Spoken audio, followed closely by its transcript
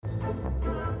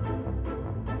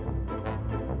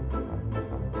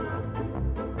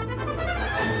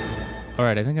All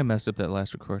right, I think I messed up that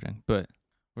last recording, but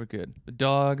we're good. The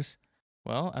dogs.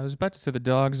 Well, I was about to say the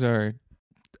dogs are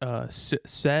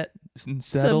set and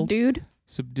settled,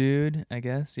 subdued. I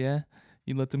guess. Yeah,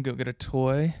 you let them go get a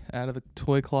toy out of the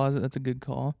toy closet. That's a good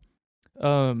call.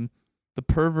 The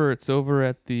perverts over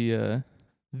at the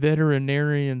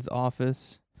veterinarian's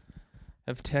office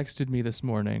have texted me this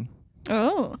morning.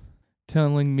 Oh.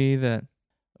 Telling me that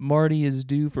Marty is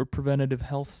due for preventative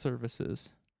health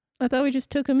services. I thought we just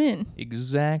took him in.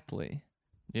 Exactly.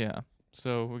 Yeah.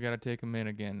 So we got to take him in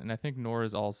again. And I think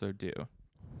Nora's also due.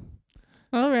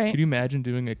 All right. Could you imagine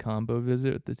doing a combo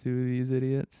visit with the two of these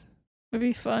idiots? It'd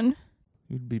be fun.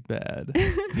 It would be bad.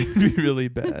 It would be really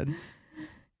bad.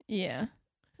 Yeah.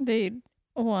 They'd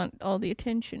want all the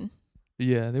attention.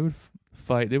 Yeah, they would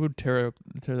fight. They would tear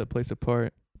that place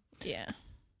apart. Yeah.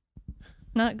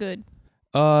 Not good.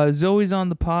 Zoe's on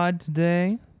the pod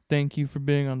today. Thank you for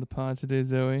being on the pod today,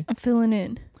 Zoe. I'm filling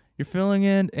in. You're filling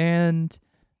in, and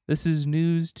this is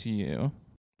news to you.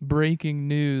 Breaking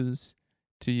news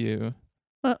to you.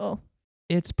 Uh-oh.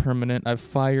 It's permanent. I've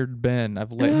fired Ben.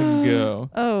 I've let him go.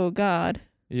 Oh, God.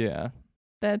 Yeah.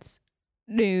 That's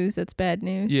news. That's bad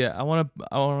news. Yeah, I want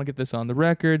to get this on the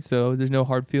record so there's no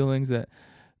hard feelings that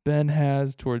Ben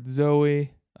has towards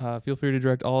Zoe. Feel free to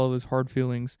direct all of those hard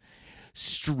feelings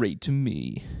straight to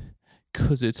me,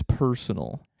 'cause it's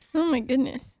personal. Oh my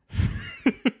goodness.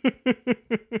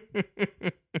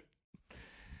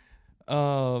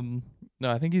 No,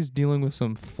 I think he's dealing with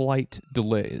some flight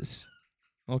delays.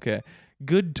 Okay.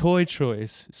 Good toy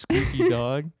choice, Squeaky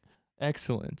Dog.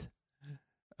 Excellent.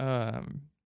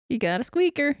 You got a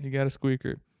squeaker. You got a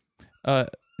squeaker. Well,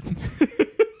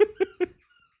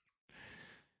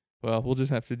 we'll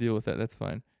just have to deal with that. That's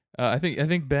fine. I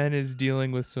think Ben is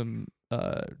dealing with some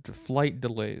flight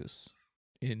delays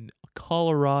in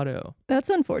Colorado. That's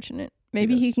unfortunate.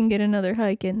 Maybe he can get another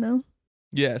hike in, though.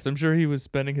 Yes, I'm sure he was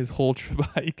spending his whole trip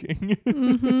hiking.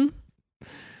 Mm-hmm.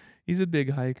 He's a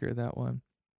big hiker, that one.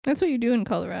 That's what you do in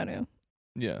Colorado.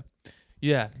 Yeah.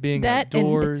 Yeah, being that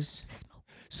outdoors.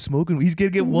 Smoking. He's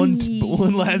going to get one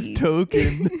last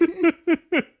token.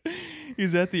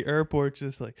 He's at the airport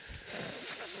just like...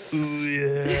 Ooh,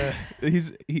 yeah.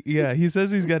 He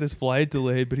says he's got his flight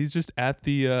delayed, but he's just at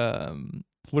the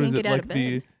what is it, like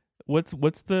the what's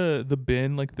the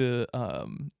bin, like the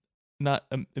not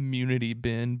immunity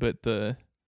bin, but the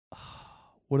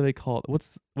what do they call it?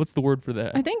 What's the word for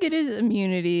that? I think it is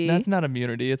immunity. That's not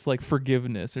immunity. It's like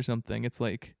forgiveness or something. It's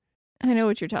like, I know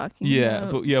what you're talking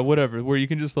about. But yeah, whatever. Where you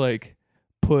can just like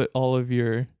put all of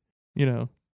your, you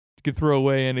can throw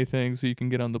away anything so you can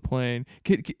get on the plane.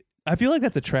 I feel like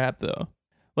that's a trap, though.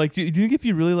 Like, do you think if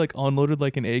you really, like, unloaded,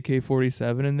 like, an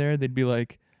AK-47 in there, they'd be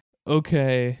like,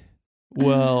 okay,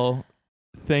 well,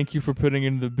 thank you for putting it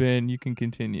in the bin. You can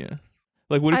continue.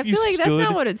 Like, what if you I feel like that's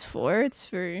not what it's for.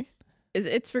 It's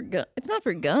not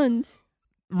for guns.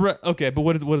 Right. Okay, but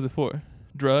what is it for?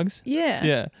 Drugs? Yeah.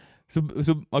 Yeah.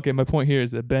 So okay, my point here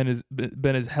is that Ben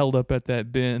is held up at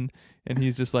that bin, and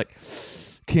he's just like...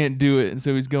 can't do it, and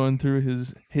so he's going through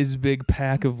his big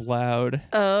pack of loud.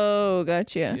 Oh,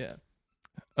 gotcha. Yeah.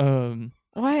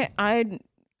 Why I'm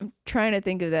trying to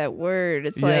think of that word.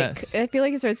 It's like I feel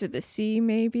like it starts with a C,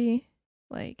 maybe.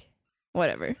 Like,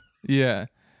 whatever. Yeah,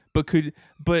 so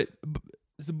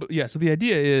the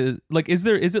idea is like, is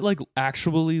it like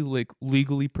actually like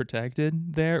legally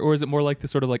protected there, or is it more like the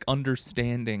sort of like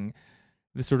understanding,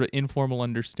 the sort of informal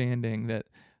understanding that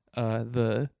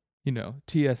the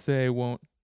TSA won't.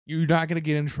 You're not going to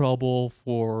get in trouble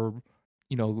for,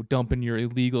 dumping your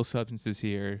illegal substances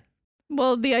here.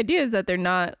 Well, the idea is that they're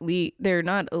not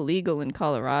illegal in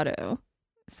Colorado.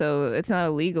 So it's not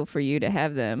illegal for you to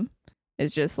have them.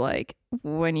 It's just like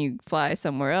when you fly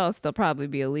somewhere else, they'll probably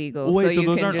be illegal. Wait, so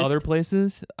those aren't other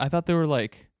places? I thought they were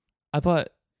like,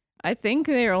 I think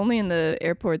they're only in the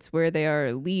airports where they are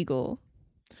illegal.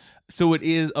 So it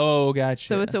is, oh, gotcha.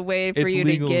 So it's a way for you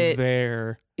to get. It's legal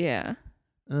there. Yeah.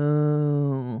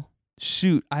 Oh,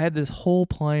 shoot. I had this whole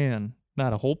plan.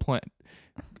 Not a whole plan.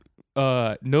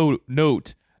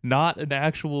 Note. Not an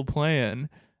actual plan.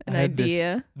 An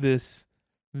idea. This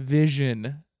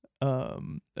vision.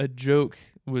 A joke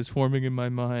was forming in my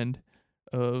mind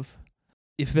of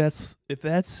if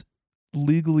that's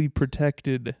legally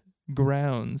protected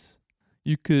grounds,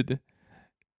 you could,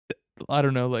 I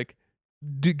don't know, like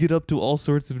get up to all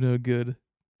sorts of no good.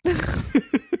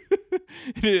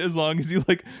 As long as you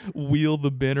like wheel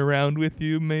the bin around with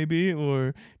you, maybe,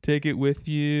 or take it with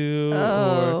you,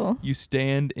 or you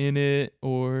stand in it,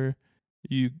 or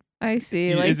you. I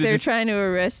see. Like they're trying to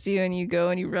arrest you, and you go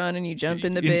and you run and you jump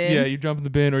in the bin. Yeah, you jump in the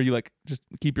bin, or you like just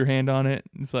keep your hand on it.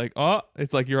 It's like, oh,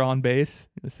 it's like you're on base,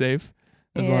 you're safe.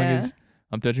 As long as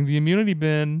I'm touching the immunity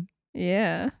bin.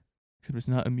 Yeah. Except it's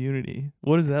not immunity.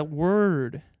 What is that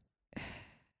word?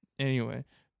 Anyway,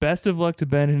 best of luck to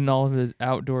Ben in all of his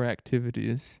outdoor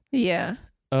activities. Yeah.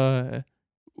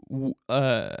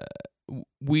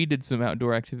 We did some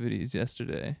outdoor activities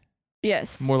yesterday.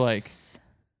 Yes. More like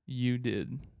you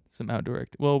did some outdoor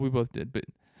well, we both did, but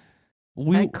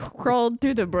I crawled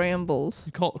through the brambles.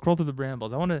 Crawled through the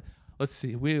brambles. Let's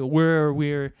see.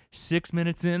 We're 6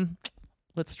 minutes in.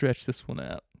 Let's stretch this one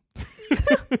out.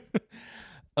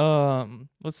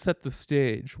 Let's set the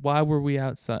stage. Why were we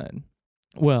outside?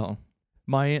 Well,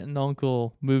 my aunt and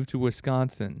uncle moved to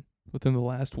Wisconsin within the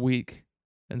last week,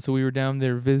 and so we were down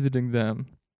there visiting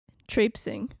them.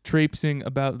 Traipsing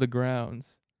about the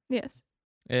grounds. Yes.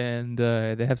 And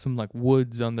they have some like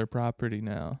woods on their property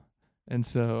now. And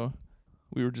so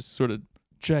we were just sort of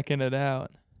checking it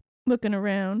out. Looking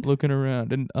around.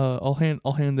 And I'll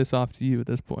hand this off to you at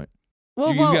this point.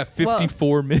 Well, you got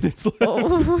 54 minutes left.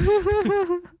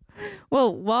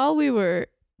 Well, while we were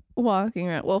walking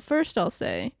around, first I'll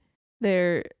say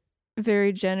they're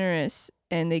very generous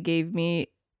and they gave me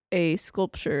a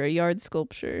yard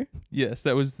sculpture. Yes,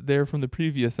 that was there from the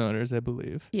previous owners, I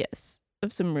believe. Yes,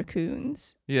 of some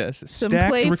raccoons. Yes, some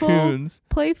stacked raccoons.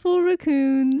 Playful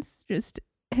raccoons just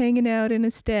hanging out in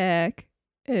a stack.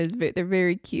 They're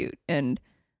very cute, and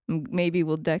maybe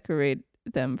we'll decorate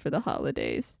them for the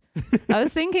holidays. I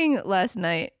was thinking last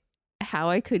night how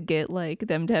I could get like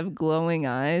them to have glowing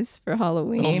eyes for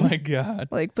Halloween. Oh my god.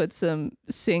 Like put some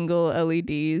single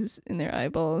LEDs in their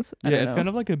eyeballs. It's kind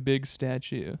of like a big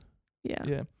statue. Yeah.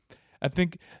 Yeah. I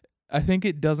think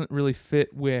it doesn't really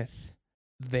fit with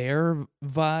their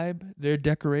vibe, their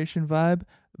decoration vibe,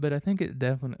 but I think it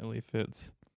definitely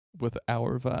fits with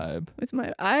our vibe.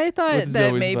 I thought with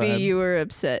that Zoe's maybe vibe. you were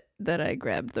upset that I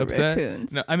grabbed the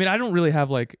raccoons. No, I mean I don't really have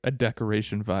like a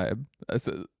decoration vibe.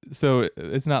 So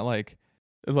it's not like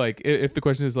if the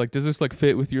question is like, does this like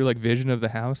fit with your like vision of the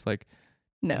house? Like,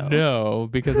 no,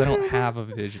 because I don't have a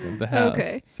vision of the house.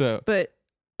 Okay. So, but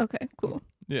okay, cool.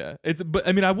 Yeah, but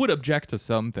I mean I would object to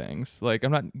some things. Like I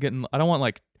don't want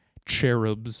like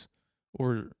cherubs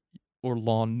or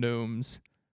lawn gnomes.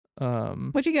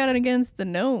 What you got against the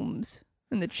gnomes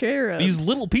and the cherubs? These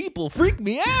little people freak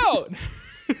me out.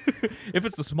 If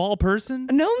it's a small person,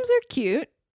 gnomes are cute.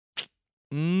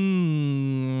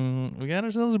 We got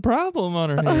ourselves a problem on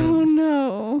our hands. Oh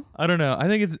no! I don't know. I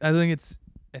think it's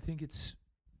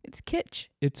kitsch.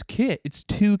 It's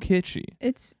too kitschy.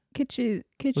 It's kitschy.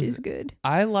 Kitsch is good.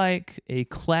 I like a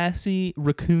classy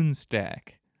raccoon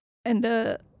stack and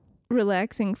a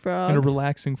relaxing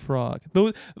frog.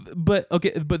 But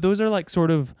those are like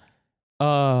sort of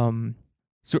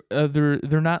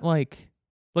they're not like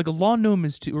a lawn gnome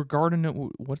is or garden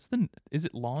gnome. Is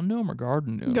it lawn gnome or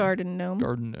garden gnome? Garden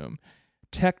gnome.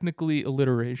 Technically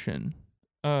alliteration.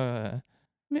 Yeah.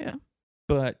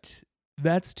 But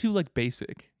that's too like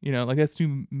basic, like that's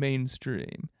too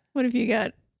mainstream. What if you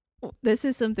got? This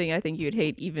is something I think you'd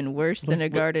hate even worse than a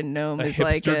garden gnome. Is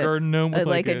like a garden gnome with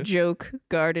like a joke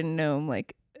garden gnome,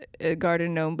 like a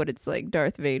garden gnome, but it's like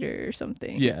Darth Vader or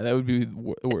something. Yeah, that would be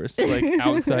worse. Like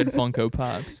outside Funko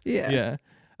Pops. Yeah.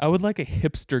 I would like a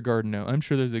hipster garden gnome. I'm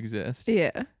sure those exist.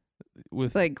 Yeah.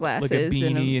 With like glasses, like a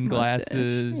beanie and mustache.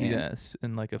 glasses. Yeah. Yes,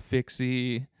 and like a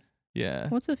fixie. Yeah.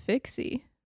 What's a fixie?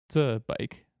 It's a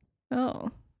bike.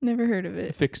 Oh, never heard of A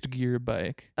it. fixed gear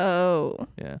bike. Oh.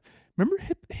 Yeah. Remember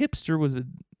hipster was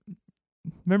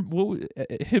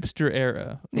hipster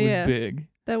era was big.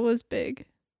 That was big.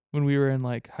 When we were in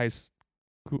like high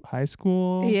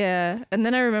school. Yeah. And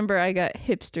then I remember I got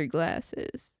hipster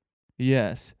glasses.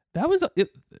 Yes. That was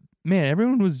man,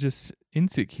 everyone was just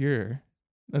insecure.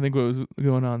 I think what was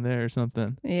going on there or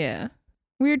something. Yeah.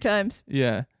 Weird times.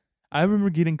 Yeah. I remember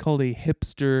getting called a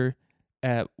hipster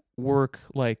at work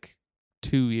like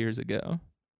 2 years ago.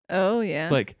 Oh, yeah.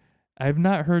 It's like, I've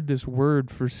not heard this word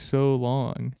for so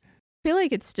long. I feel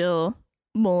like it's still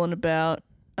mulling about.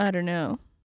 I don't know.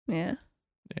 Yeah.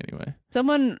 Anyway.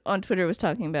 Someone on Twitter was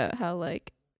talking about how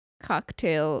like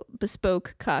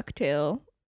bespoke cocktail.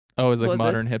 Oh, it's like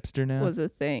modern hipster now? Was a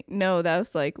thing. No, that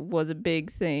was a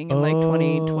big thing in like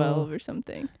 2012 or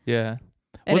something. Yeah.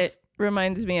 And it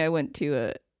reminds me I went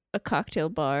to a cocktail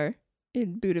bar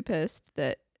in Budapest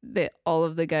that all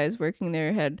of the guys working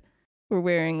there were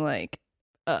wearing like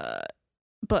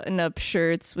button-up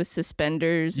shirts with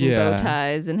suspenders and bow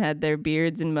ties and had their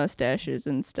beards and mustaches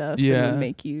and stuff. Yeah. And would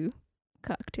make you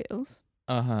cocktails.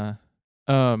 Now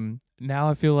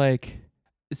I feel like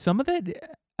some of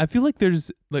that. I feel like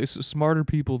there's like smarter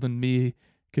people than me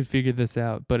could figure this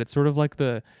out, but it's sort of like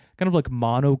the kind of like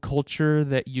monoculture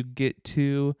that you get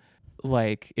to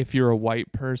like if you're a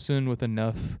white person with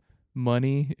enough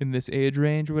money in this age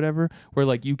range or whatever, where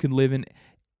like you can live in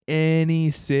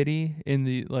any city in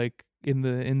the like in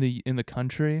the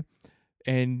country,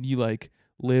 and you like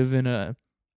live in an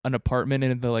apartment,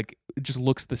 and it just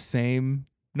looks the same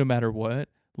no matter what,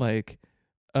 like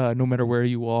no matter where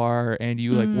you are, and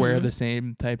you like wear the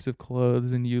same types of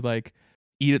clothes, and you like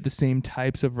eat at the same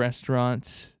types of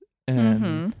restaurants,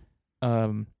 and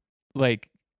like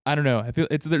I don't know, I feel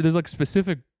there's like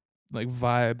specific like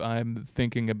vibe I'm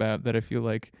thinking about that I feel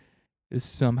like is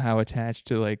somehow attached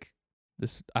to like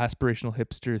this aspirational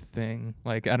hipster thing.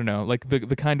 Like I don't know, like the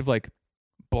kind of like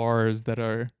bars that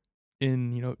are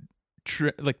in, you know,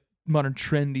 like modern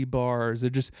trendy bars.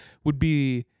 It just would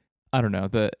be, I don't know,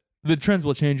 the trends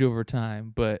will change over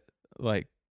time, but like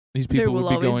these people there will would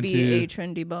be always going be to a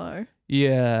trendy bar.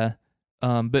 yeah,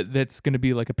 but that's going to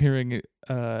be like appearing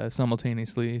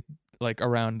simultaneously like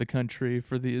around the country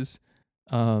for these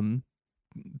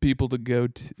people to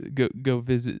go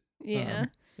visit. Yeah.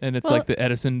 And it's Well, like the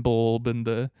Edison bulb and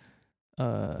the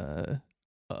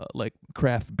like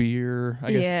craft beer.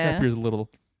 I guess Yeah. craft beer's a little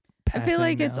I feel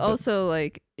like passing it's now, but also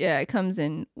like, yeah, it comes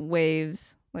in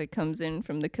waves, like comes in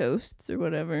from the coasts or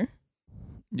whatever.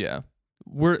 yeah.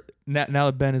 We're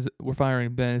now that we're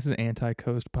firing Ben. This is an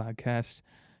anti-coast podcast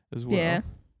as well. Yeah.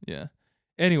 Yeah.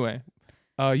 Anyway,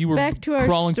 you were Back to our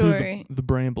crawling story. through the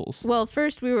brambles. Well,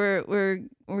 first we're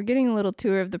getting a little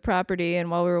tour of the property, and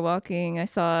while we were walking, I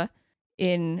saw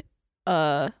in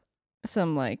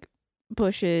some like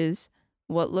bushes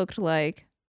what looked like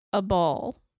a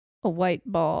ball, a white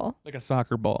ball. Like a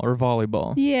soccer ball or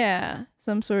volleyball. Yeah,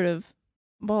 some sort of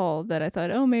ball that I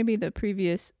thought, oh, maybe the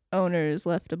previous owners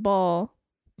left a ball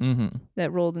Mm-hmm.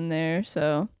 that rolled in there.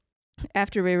 So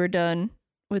after we were done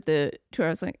with the tour, I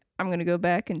was like, I'm going to go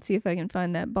back and see if I can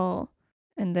find that ball.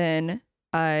 And then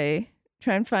I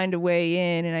try and find a way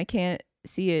in, and I can't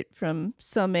see it from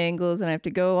some angles, and I have to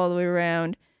go all the way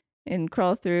around and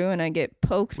crawl through, and I get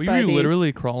poked Were by you these.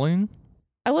 literally crawling?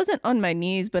 I wasn't on my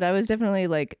knees, but I was definitely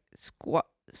like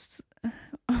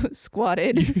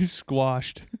squatted. You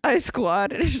squashed. I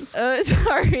squatted.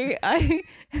 Sorry.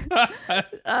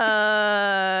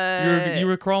 You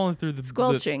were crawling through the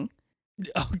squelching.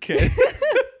 Okay.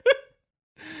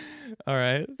 All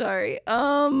right. Sorry.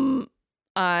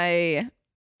 I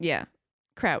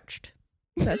crouched.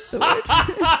 That's the word.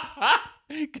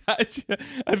 Gotcha.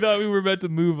 I thought we were about to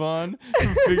move on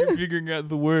from figuring out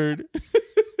the word.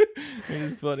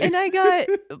 It's funny. And I got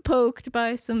poked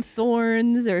by some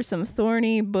thorns or some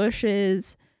thorny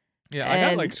bushes. Yeah, I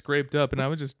got like scraped up, and I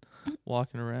was just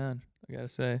walking around, I gotta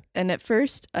say. And at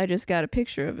first, I just got a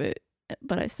picture of it,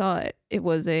 but I saw it. It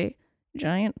was a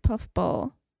giant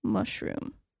puffball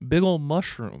mushroom. Big old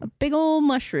mushroom. A big old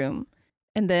mushroom.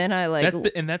 And then I like...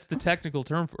 That's the technical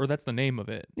term, or that's the name of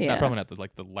it. Yeah. Probably not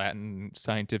the Latin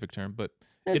scientific term, but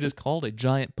That's it is called a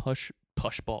giant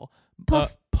puffball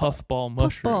puffball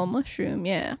mushroom. Puffball mushroom,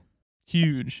 yeah.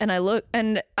 Huge. And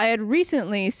I had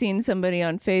recently seen somebody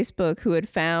on Facebook who had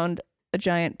found a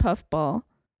giant puffball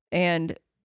and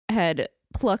had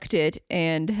plucked it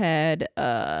and had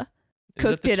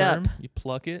cooked it up. You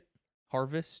pluck it,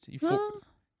 harvest, Well,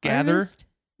 gather. harvest.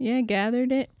 Yeah,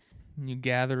 gathered it. You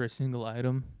gather a single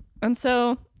item. And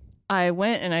so I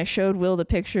went and I showed Will the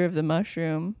picture of the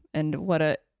mushroom and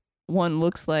what one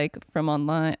looks like from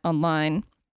online.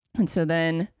 And so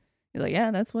then he's like,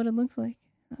 yeah, that's what it looks like.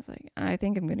 I was like, I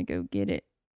think I'm going to go get it.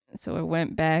 So I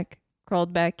went back,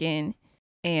 crawled back in,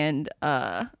 and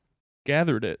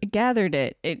Gathered it. gathered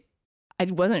it. I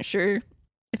wasn't sure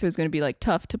if it was going to be like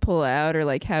tough to pull out or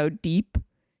like how deep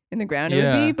in the ground it would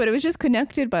Yeah. be, but it was just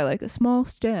connected by like a small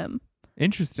stem.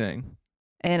 Interesting.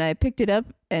 And I picked it up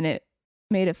and it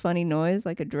made a funny noise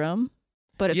like a drum,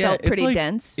 but it felt it's pretty like-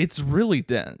 dense. It's really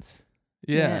dense.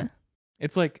 Yeah.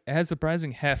 It's like it has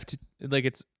surprising heft. Like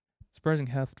it's surprising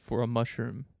heft for a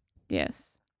mushroom.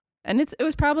 Yes. And it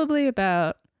was probably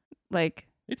about like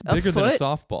It's A bigger than a foot?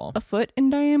 softball. a foot in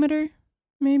diameter,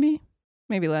 maybe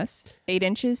less, 8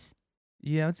 inches.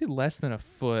 Yeah, I would say less than a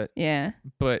foot, Yeah.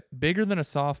 but bigger than a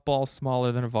softball,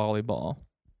 smaller than a volleyball.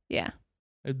 Yeah.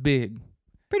 It's big.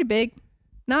 Pretty big.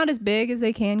 Not as big as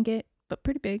they can get, but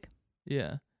pretty big.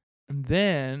 Yeah. And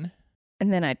then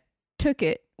And then I took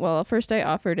it. Well, first I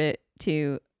offered it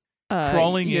to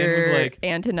Crawling in with, your like-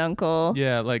 aunt and uncle.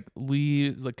 yeah, like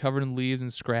leaves, like covered in leaves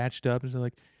and scratched up, and so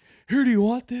like, here, do you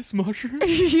want this mushroom?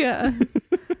 Yeah.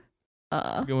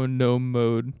 Going gnome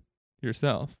mode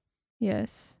yourself.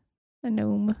 Yes. A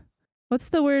gnome. What's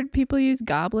the word people use?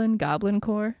 Goblin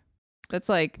core? That's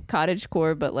like cottage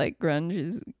core, but like grunge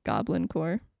is goblin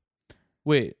core.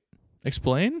 Wait,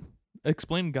 explain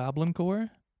goblin core.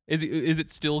 Is it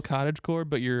still cottagecore,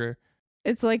 but you're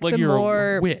It's like like the you're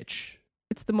more. a witch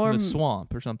It's the in more. the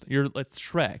swamp or something? It's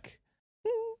Shrek,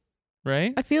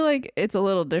 right? I feel like it's a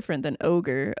little different than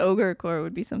ogre. Ogre core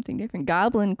would be something different.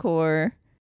 Goblin core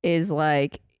is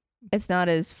like it's not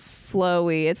as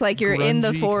flowy. It's like you're in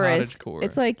the Grungy forest. cottagecore.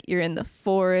 It's like you're in the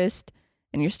forest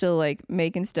and you're still like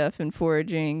making stuff and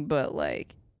foraging, but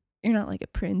like you're not like a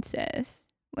princess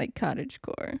like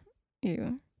cottagecore.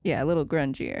 Yeah, a little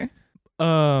grungier.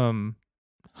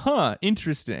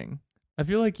 Interesting. I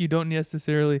feel like you don't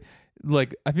necessarily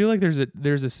like. I feel like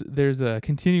there's a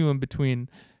continuum between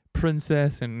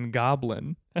princess and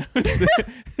goblin,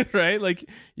 right? Like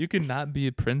you can not be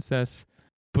a princess,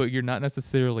 but you're not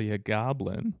necessarily a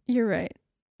goblin. You're right.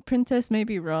 Princess may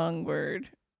be wrong word.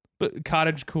 But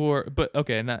cottagecore. But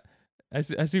okay, not. I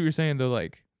see what you're saying though.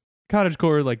 Like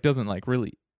cottagecore like doesn't like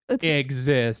really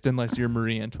exist unless you're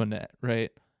Marie Antoinette,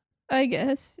 right? I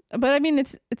guess, but I mean,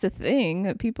 it's a thing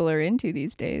that people are into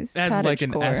these days. As like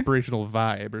an cottagecore. aspirational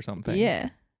vibe or something. Yeah.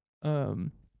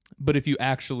 But if you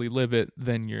actually live it,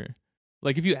 then you're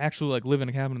like if you actually like live in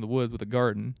a cabin in the woods with a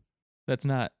garden, that's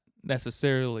not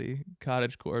necessarily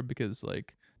cottagecore because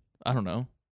like I don't know,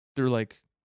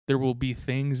 there will be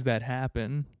things that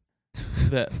happen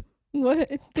that What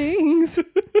things?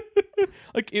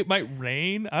 like it might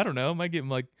rain. I don't know. It might get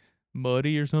like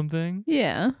muddy or something.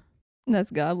 Yeah,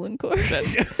 that's goblin core. That's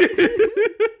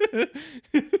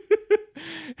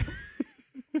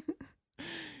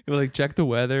you like check the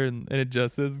weather and it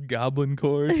just says goblin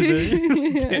core today.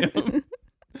 Damn.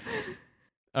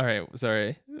 All right,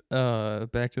 sorry.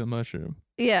 Back to the mushroom.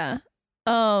 Yeah.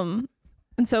 And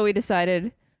so we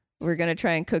decided we're gonna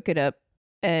try and cook it up,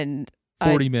 and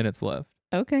 40 minutes left.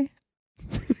 Okay.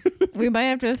 We might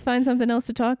have to find something else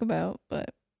to talk about,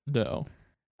 but No.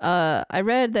 I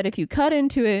read that if you cut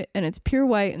into it and it's pure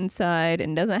white inside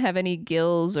and doesn't have any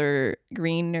gills or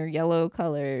green or yellow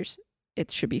colors, it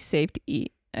should be safe to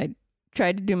eat. I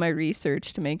tried to do my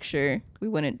research to make sure we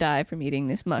wouldn't die from eating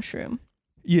this mushroom.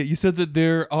 Yeah, you said that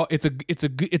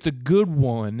it's a good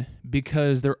one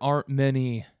because there aren't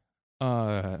many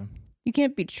You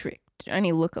can't be tricked.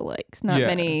 Any lookalikes, not Yeah.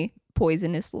 many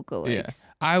poisonous lookalikes.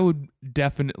 I would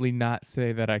definitely not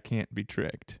say that I can't be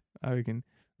tricked. I can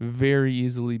very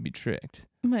easily be tricked,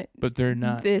 but they're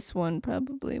not. This one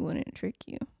probably wouldn't trick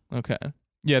you. Okay.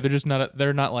 Yeah, they're just not.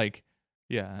 They're not like,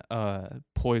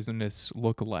 poisonous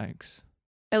lookalikes.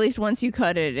 At least once you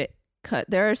cut it.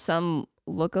 There are some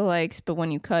lookalikes, but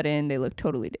when you cut in, they look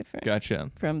totally different.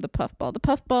 Gotcha. From the puffball. The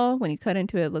puffball, when you cut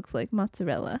into it, looks like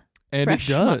mozzarella. And Fresh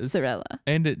it does. mozzarella.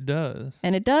 And it does.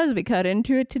 And it does. We cut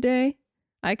into it today.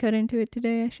 I cut into it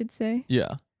today, I should say.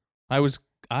 Yeah. I was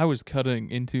cutting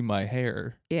into my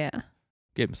hair. Yeah.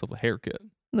 Gave myself a haircut.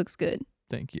 Looks good.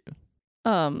 Thank you.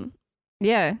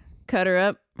 Yeah. Cut her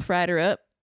up, fried her up.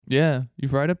 Yeah, you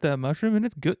fried up that mushroom and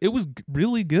it's good. It was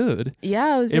really good.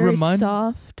 Yeah, it was very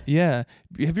soft. Yeah.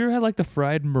 Have you ever had like the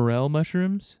fried morel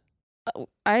mushrooms?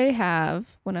 I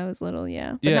have when I was little,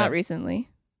 yeah. But Yeah. not recently.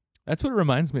 That's what it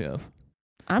reminds me of.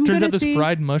 I'm Turns gonna out this see.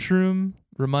 fried mushroom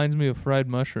reminds me of fried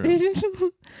mushroom.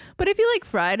 But if you like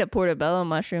fried a portobello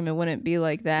mushroom, it wouldn't be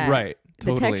like that. Right.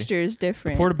 Totally. The texture is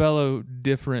different. Portobello,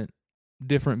 different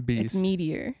beast. It's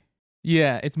meatier.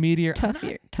 Yeah, it's meatier.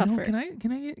 Tougher. Can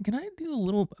I do a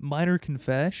little minor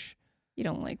confess? You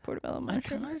don't like portobello I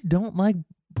mushroom. kind of don't like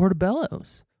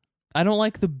portobellos. I don't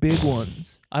like the big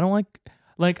ones. I don't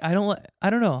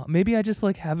know. Maybe I just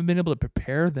like haven't been able to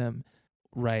prepare them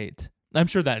right. I'm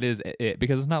sure that is it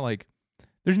because it's not like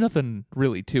there's nothing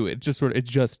really to it. It's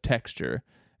just texture.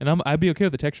 And I'd be okay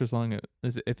with the texture as long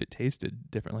as if it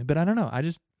tasted differently. But I don't know. I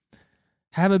just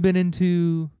haven't been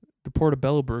into the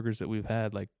portobello burgers that we've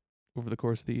had like over the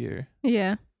course of the year.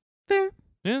 Yeah. Fair.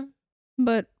 Yeah.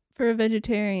 But for a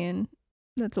vegetarian,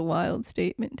 that's a wild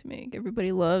statement to make.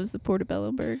 Everybody loves the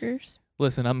portobello burgers.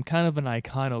 Listen, I'm kind of an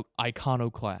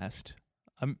iconoclast.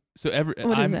 I'm What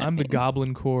does that the mean?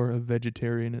 goblin core of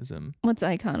vegetarianism. What's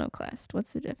iconoclast?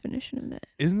 What's the definition of that?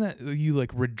 Isn't that you like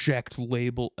reject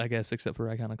label? I guess except for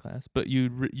iconoclast, but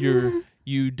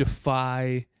you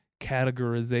defy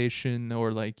categorization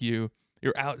or like you're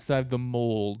outside the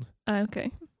mold, Okay.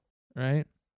 right?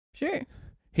 Sure.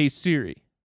 Hey Siri,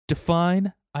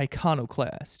 define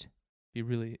iconoclast. You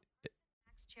really?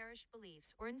 Cherished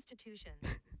beliefs or institutions.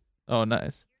 Oh,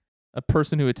 nice. A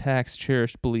person who attacks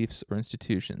cherished beliefs or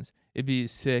institutions. It'd be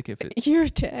sick if it. You're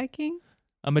attacking?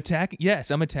 I'm attacking.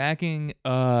 Yes, I'm attacking.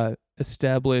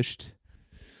 Established.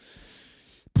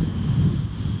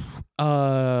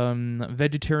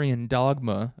 Vegetarian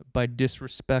dogma by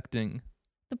disrespecting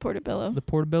The portobello. the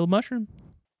portobello mushroom.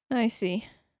 I see.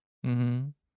 Mm-hmm.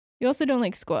 You also don't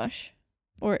like squash.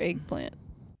 Or eggplant.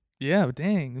 Yeah, but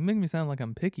dang, it makes me sound like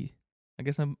I'm picky. I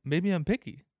guess I'm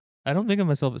picky. I don't think of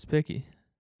myself as picky.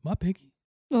 Am I picky?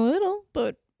 A little,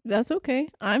 but that's okay.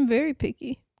 I'm very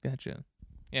picky. Gotcha.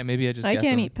 Yeah, maybe I just I guess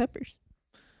can't I'm- eat peppers.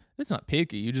 It's not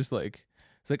picky. You just like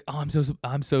it's like, oh,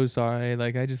 I'm so sorry.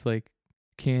 Like I just like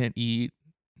can't eat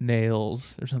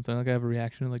nails or something. Like I have a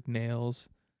reaction to like nails.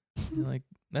 You're like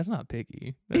that's not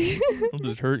picky. It'll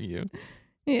just hurt you.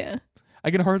 Yeah. I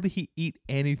can hardly eat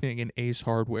anything in Ace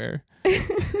Hardware.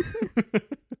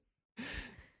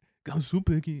 I'm so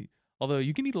picky. Although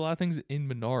you can eat a lot of things in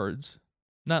Menards.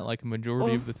 Not like a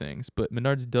majority of the things, but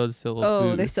Menards does sell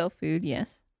food. They sell food,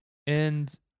 yes.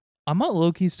 And I might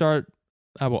low-key start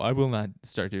I will not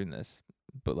start doing this,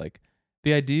 but like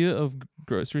the idea of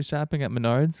grocery shopping at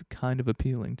Menards kind of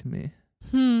appealing to me.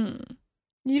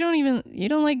 You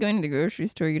don't like going to the grocery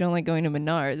store. You don't like going to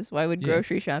Menards. Why would Yeah.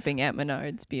 grocery shopping at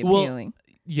Menards be Well, appealing?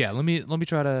 Yeah, let me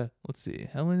try to let's see.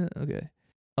 How many okay.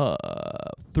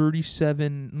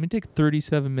 37 let me take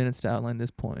 37 minutes to outline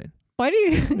this point. Why do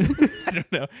you? I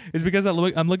don't know. It's because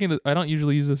I'm looking at I don't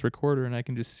usually use this recorder and I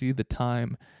can just see the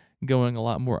time going a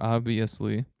lot more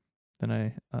obviously than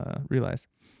I realized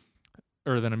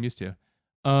or than I'm used to.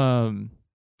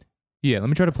 Yeah, let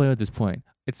me try to play with this point.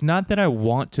 It's not that I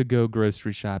want to go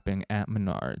grocery shopping at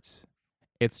Menards.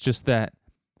 It's just that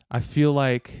I feel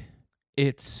like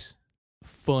it's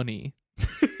funny.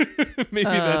 Maybe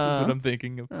that's just what I'm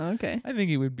thinking of. Okay. I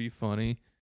think it would be funny.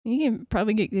 You can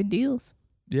probably get good deals.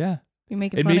 Yeah. You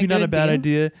make it And fun maybe of not good a bad deals.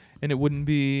 idea, and it wouldn't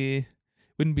be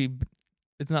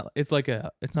it's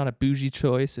not a bougie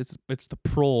choice. It's the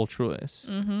prole choice.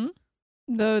 Mm-hmm.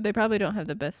 Though they probably don't have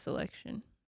the best selection.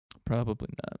 Probably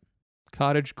not.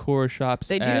 Cottage core shops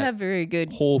They do at have very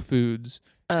good Whole Foods,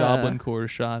 uh, Goblin core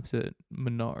shops at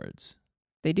Menards.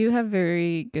 They do have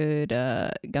very good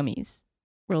gummies.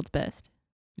 World's best.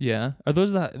 Yeah. Are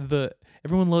those the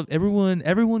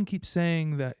everyone keeps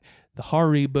saying that the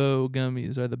Haribo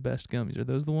gummies are the best gummies. Are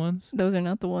those the ones? Those are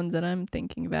not the ones that I'm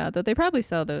thinking about. Though they probably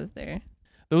sell those there.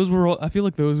 Those were I feel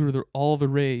like those were all the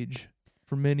rage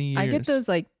for many years. I get those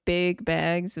like big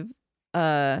bags of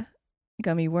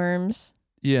gummy worms.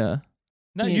 Yeah.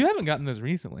 No, Yeah. you haven't gotten those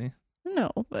recently.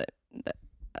 No, but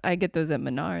I get those at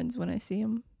Menards when I see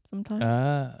them sometimes.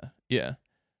 Yeah.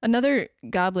 Another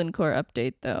Goblin Core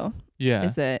update though Yeah.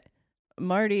 is that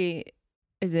Marty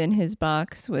is in his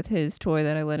box with his toy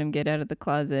that I let him get out of the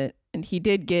closet, and he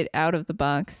did get out of the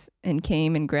box and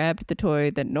came and grabbed the toy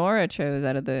that Nora chose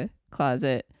out of the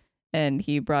closet, and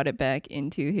he brought it back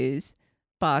into his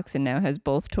box and now has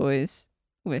both toys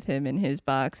with him in his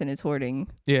box and is hoarding.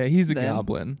 Yeah, he's a them.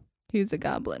 goblin. He's a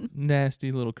goblin.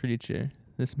 Nasty little creature,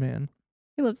 this man.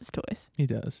 He loves his toys. He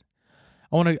does.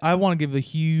 I want to give a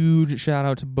huge shout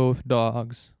out to both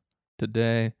dogs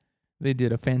today. They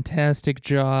did a fantastic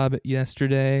job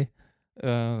yesterday.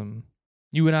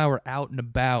 You and I were out and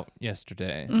about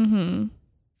yesterday, Mm-hmm.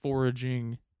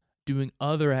 foraging, doing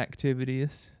other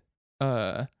activities.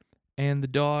 And the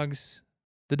dogs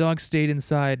stayed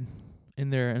inside in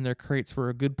their crates for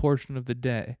a good portion of the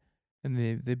day, and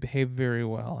they behaved very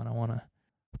well. And I want to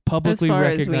publicly far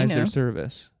as we recognize their know.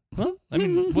 service. Well, I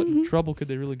mean, what trouble could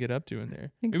they really get up to in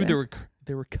there? Maybe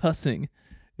they were cussing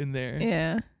in there,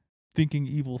 Yeah, thinking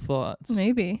evil thoughts.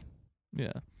 maybe.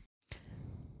 Yeah.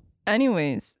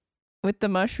 Anyways, with the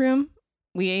mushroom,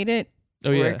 we ate it. Oh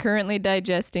We're yeah. currently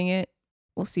digesting it.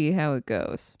 We'll see how it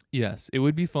goes. Yes, it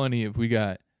would be funny if we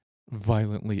got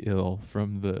violently ill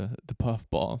from the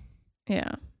puffball.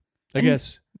 Yeah. I And-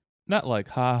 guess not like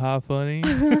ha ha funny.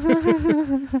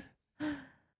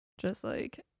 Just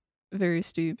like very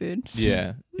stupid.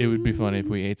 Yeah, it would be funny if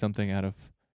we ate something out of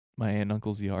my aunt and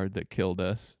uncle's yard that killed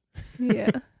us.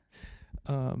 Yeah.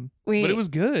 But it was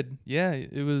good. Yeah,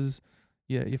 it was.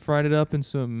 Yeah, you fried it up in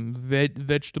some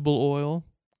vegetable oil.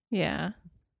 Yeah.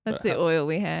 That's But the how- oil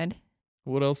we had.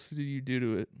 What else did you do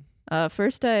to it?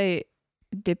 First I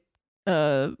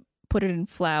put it in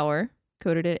flour,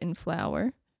 coated it in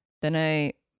flour. Then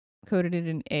I coated it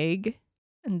in egg,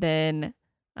 and then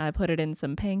I put it in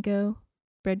some panko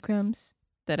breadcrumbs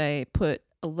that I put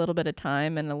a little bit of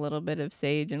thyme and a little bit of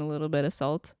sage and a little bit of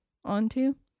salt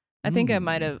onto. I think I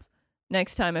might Mm. have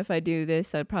next time if I do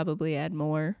this, I'd probably add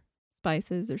more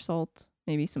spices or salt,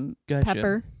 maybe some Gotcha.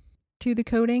 pepper to the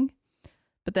coating.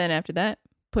 But then after that,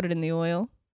 put it in the oil,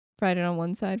 fried it on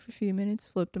one side for a few minutes,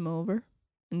 flipped them over,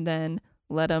 and then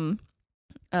let them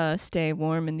stay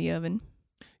warm in the oven.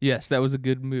 Yes, that was a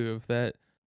good move. That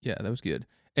was good.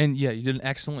 And yeah, you did an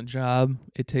excellent job.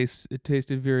 It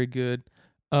tasted very good.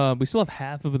 We still have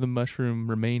half of the mushroom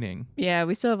remaining. Yeah,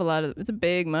 we still have a lot of. It's a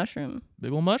big mushroom.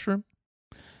 Big old mushroom.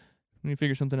 We need to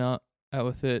figure something out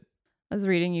with it. I was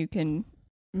reading you can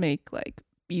make like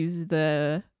use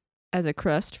as a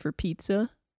crust for pizza.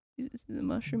 Use the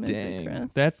mushroom as a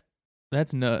crust.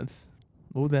 That's nuts.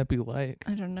 What would that be like?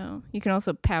 I don't know. You can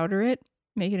also powder it,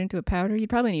 make it into a powder. You'd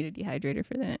probably need a dehydrator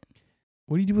for that.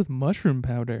 What do you do with mushroom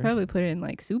powder? Probably put it in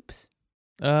like soups.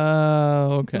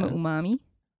 Oh, okay. Some umami.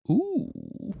 Ooh.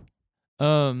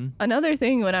 Another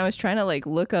thing when I was trying to like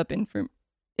look up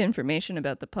information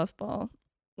about the puffball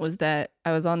was that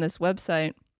I was on this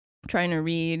website trying to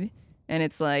read, and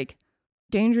it's like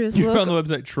dangerous. You're on the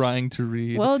website trying to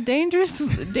read. Well, dangerous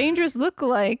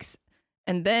lookalikes,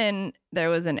 and then there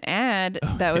was an ad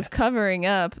that was covering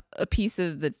up a piece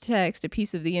of the text, a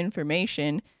piece of the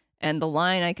information, and the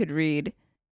line I could read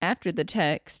after the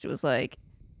text was like,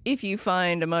 if you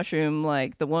find a mushroom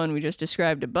like the one we just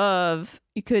described above,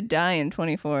 you could die in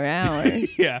 24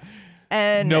 hours. Yeah.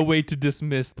 And no way to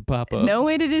dismiss the pop-up. No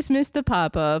way to dismiss the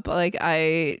pop-up. Like,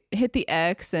 I hit the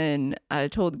X and I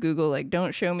told Google, like,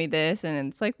 don't show me this. And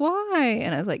it's like, why?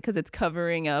 And I was like, because it's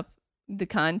covering up the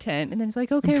content. And then it's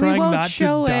like, okay, we won't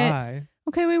show it.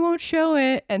 Okay, we won't show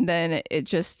it. And then it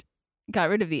just got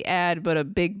rid of the ad, but a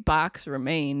big box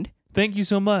remained. Thank you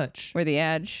so much. Where the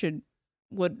ad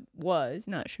was,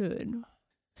 not should.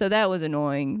 So that was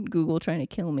annoying. Google trying to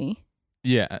kill me.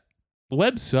 Yeah. The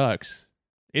web sucks.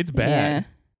 It's bad.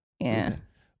 Yeah. Okay.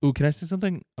 Ooh, can I say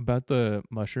something about the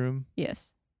mushroom? Yes.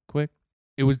 Quick.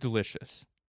 It was delicious.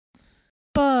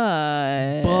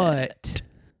 But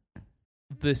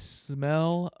the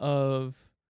smell of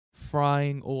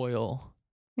frying oil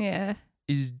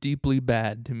is deeply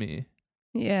bad to me.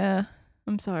 Yeah.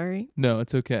 I'm sorry. No,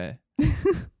 it's okay.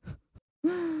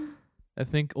 I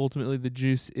think ultimately the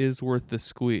juice is worth the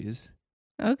squeeze.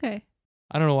 Okay.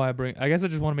 I don't know why I guess I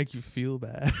just want to make you feel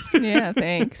bad. Yeah,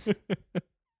 thanks.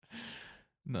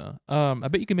 No. I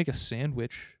bet you can make a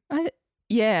sandwich.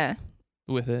 Yeah.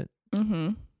 With it. Mm-hmm.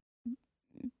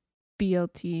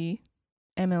 BLT,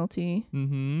 MLT.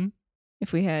 Mm-hmm.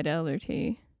 If we had L or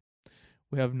T.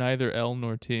 We have neither L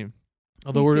nor T.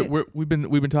 Although we've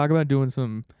been talking about doing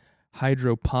some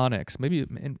hydroponics. Maybe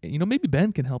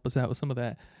Ben can help us out with some of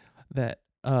that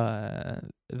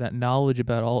knowledge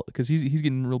about all, because he's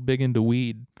getting real big into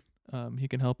weed. He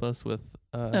can help us with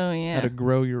how to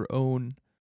grow your own,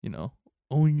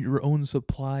 own your own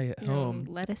supply at your home.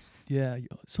 Own lettuce. Yeah,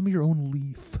 some of your own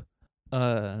leaf.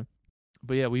 But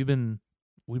yeah, we've been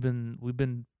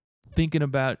thinking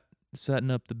about setting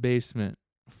up the basement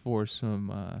for some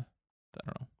I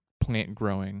don't know, plant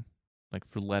growing, like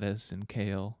for lettuce and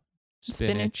kale,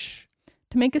 spinach.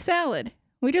 To make a salad.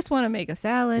 We just want to make a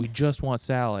salad. We just want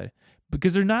salad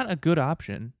because they're not a good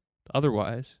option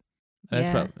otherwise.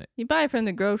 That's probably, you buy it from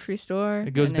the grocery store.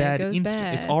 It goes bad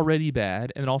bad. It's already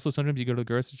bad, and then also sometimes you go to the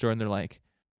grocery store and they're like,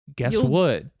 "Guess You'll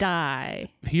what? Die."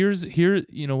 Here's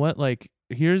you know what? Like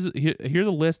here's a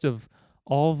list of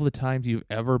all of the times you've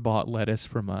ever bought lettuce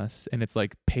from us, and it's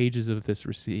like pages of this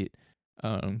receipt.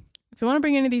 If you want to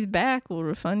bring any of these back, we'll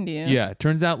refund you. Yeah, it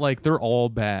turns out like they're all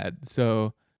bad.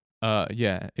 So,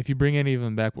 if you bring any of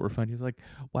them back, we'll refund you. It's like,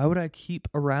 why would I keep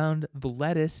around the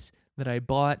lettuce that I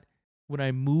bought when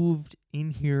I moved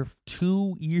in here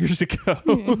 2 years ago?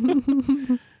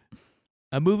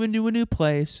 I move into a new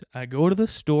place, I go to the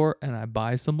store, and I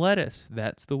buy some lettuce.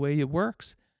 That's the way it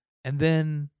works. And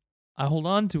then I hold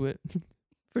on to it.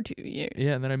 For 2 years.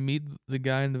 Yeah, and then I meet the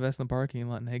guy in the parking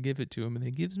lot, and I give it to him, and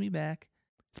he gives me back.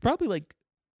 It's probably like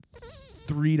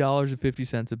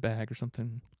 $3.50 a bag or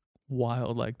something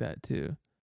wild like that too.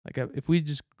 Like what if we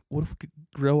could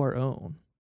grow our own?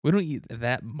 We don't eat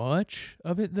that much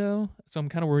of it though, so I'm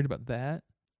kind of worried about that.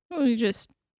 Well, you just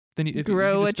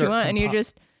grow what you want, and you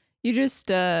just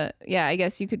I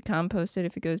guess you could compost it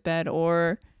if it goes bad,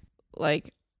 or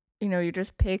like, you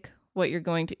just pick what you're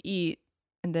going to eat,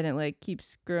 and then it like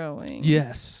keeps growing.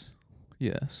 Yes,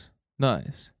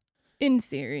 nice. In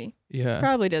theory. Yeah.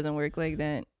 Probably doesn't work like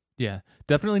that. Yeah,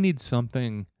 definitely need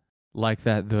something like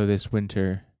that though this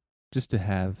winter, just to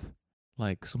have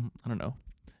like some, I don't know,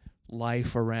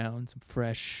 life around, some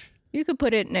fresh. You could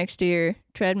put it next to your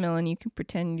treadmill and you can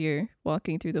pretend you're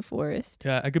walking through the forest.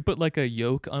 Yeah, I could put like a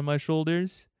yoke on my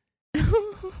shoulders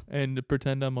and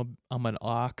pretend I'm an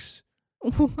ox.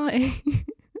 Why?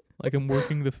 Like I'm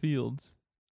working the fields.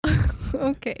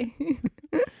 Okay.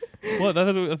 What?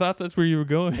 I thought that's where you were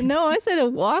going. No, I said a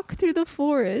walk through the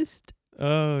forest.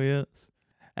 Oh, yes.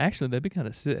 Actually, that'd be kind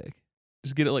of sick.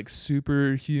 Just get it like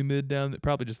super humid down there.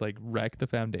 Probably just like wreck the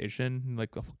foundation and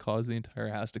like cause the entire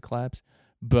house to collapse.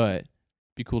 But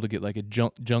be cool to get like a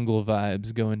jungle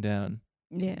vibes going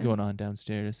on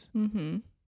downstairs. Mm-hmm.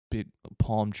 Big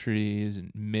palm trees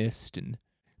and mist and,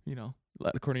 out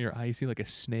of the corner of your eye, you see like a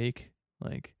snake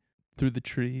like through the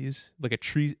trees. Like a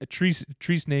tree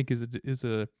snake is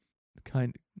a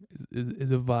kind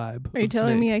is a vibe. Are you of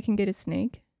telling me snake. I can get a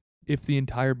snake? If the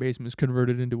entire basement is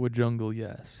converted into a jungle,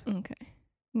 yes. Okay.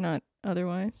 Not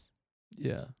otherwise.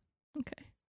 Yeah. Okay.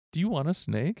 Do you want a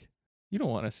snake? You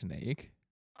don't want a snake.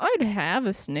 I'd have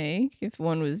a snake if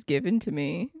one was given to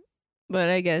me. But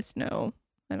I guess no.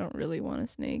 I don't really want a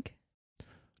snake.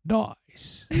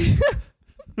 Nice.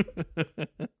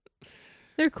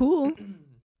 They're cool.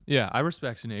 Yeah, I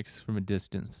respect snakes from a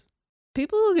distance.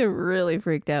 People get really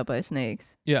freaked out by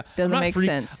snakes. Yeah. Doesn't I'm not make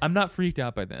sense. I'm not freaked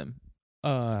out by them.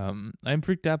 I'm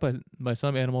freaked out by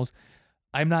some animals.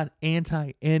 I'm not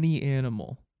anti any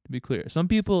animal, to be clear. Some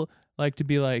people like to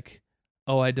be like,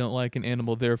 oh, I don't like an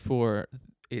animal, therefore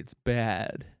it's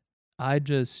bad. I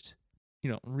just,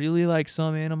 really like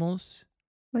some animals.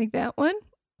 Like that one?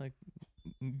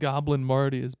 Goblin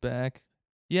Marty is back.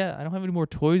 Yeah, I don't have any more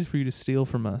toys for you to steal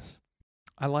from us.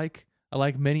 I like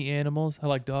many animals. I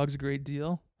like dogs a great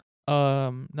deal.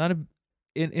 I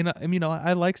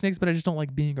like snakes, but I just don't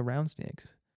like being around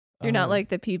snakes. You're not like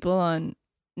the people on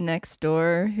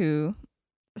Nextdoor who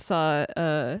saw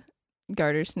a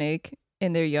garter snake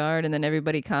in their yard and then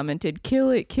everybody commented, "Kill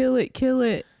it, kill it, kill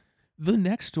it." The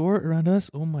next door around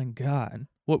us. Oh my god!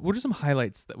 What are some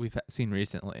highlights that we've seen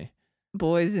recently?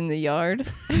 Boys in the yard.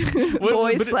 But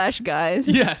Boys/guys.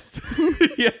 Yes,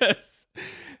 yes.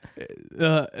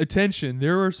 Attention!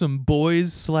 There are some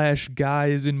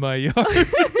boys/guys in my yard.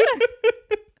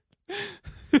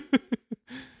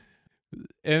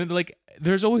 And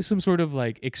there's always some sort of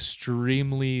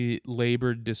extremely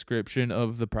labored description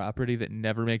of the property that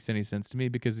never makes any sense to me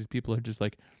because these people are just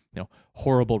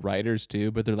horrible writers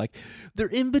too, but they're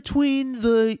in between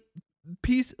the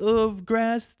piece of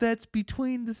grass that's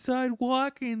between the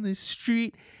sidewalk and the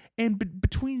street and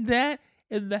between that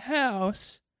and the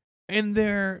house, and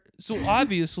so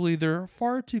obviously they're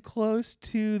far too close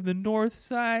to the north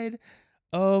side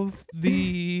of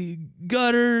the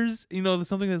gutters,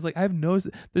 something that's I have no,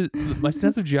 my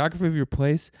sense of geography of your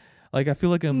place, I feel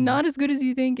like I'm not as good as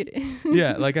you think it is.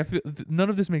 yeah, I feel none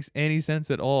of this makes any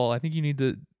sense at all. I think you need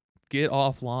to get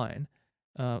offline.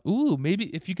 Maybe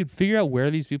if you could figure out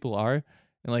where these people are,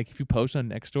 and if you post on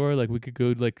Nextdoor, we could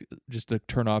go just to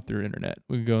turn off their internet.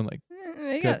 We could go and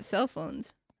they got cell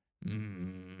phones.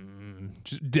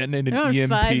 Just detonate an They're on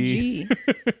EMP. 5G.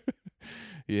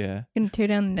 Yeah. Gonna tear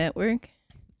down the network.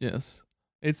 Yes.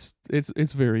 It's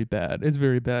very bad. It's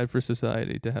very bad for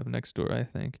society to have Nextdoor, I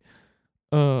think.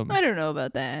 I don't know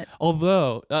about that.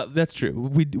 Although that's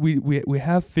true. We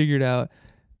have figured out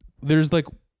there's the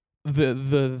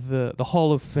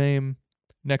Hall of Fame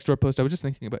Nextdoor post I was just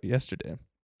thinking about yesterday.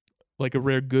 A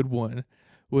rare good one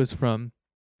was from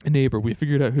a neighbor. We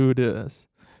figured out who it is.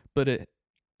 But it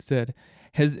said,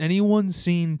 "Has anyone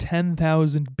seen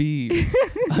 10,000 bees?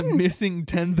 I'm missing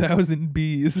 10,000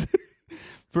 bees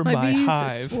for my bees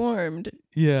hive." Swarmed.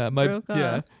 Yeah, broke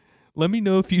off. Let me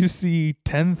know if you see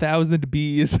 10,000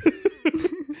 bees.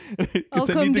 I'll Because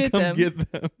I come need to get come them.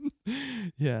 get them.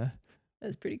 Yeah.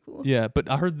 That's pretty cool. Yeah, but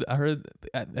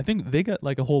I think they got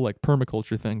a whole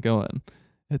permaculture thing going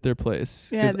at their place.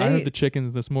 Yeah, I heard the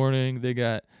chickens this morning. They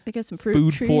got They got some fruit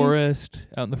food trees. forest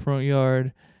out in the front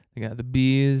yard. They got the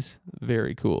bees.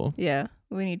 Very cool. Yeah,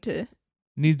 we need to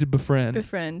Need to befriend.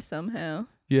 befriend somehow.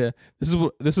 Yeah, this is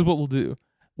what we'll do.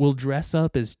 We'll dress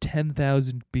up as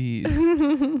 10,000 bees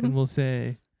and we'll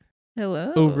say,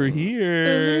 Hello. "Over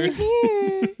here." Over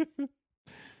here.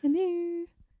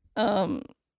 Hello.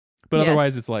 But Yes.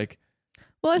 otherwise, it's Well,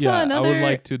 I saw yeah, another. I would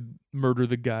like to murder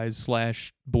the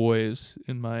guys/boys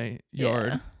in my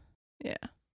yard. Yeah.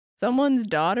 Someone's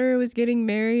daughter was getting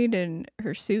married and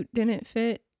her suit didn't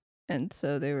fit, and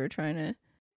so they were trying to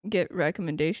get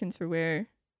recommendations for where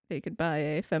they could buy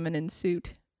a feminine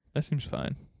suit. That seems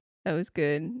fine. That was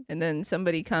good. And then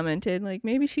somebody commented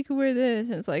maybe she could wear this,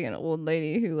 and it's an old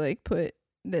lady who put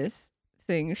this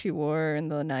thing she wore in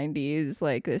the 90s,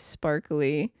 this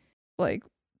sparkly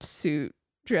suit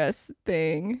dress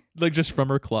thing. Just from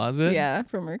her closet? Yeah,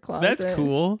 from her closet. That's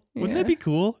cool. Wouldn't Yeah. that be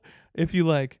cool if you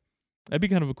that'd be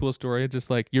kind of a cool story.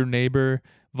 Just your neighbor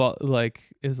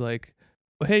is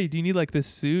 "Hey, do you need this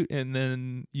suit?" And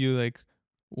then you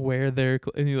wear their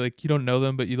and you you don't know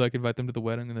them, but you invite them to the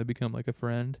wedding and they become a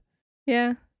friend.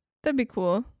 Yeah, that'd be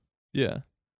cool. Yeah.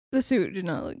 The suit did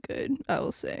not look good, I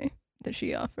will say, that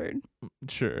she offered.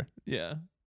 Sure. Yeah.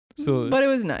 So But it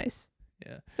was nice.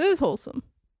 Yeah. It was wholesome.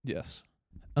 Yes.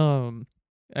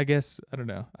 I guess I don't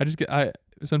know.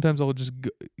 Sometimes I'll just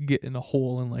get in a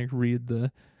hole and read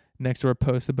the Nextdoor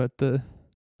post about the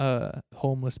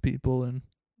homeless people in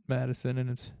Madison, and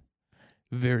it's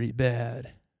very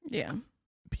bad. Yeah.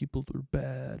 People are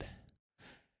bad.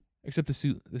 Except the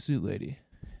suit lady.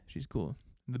 She's cool.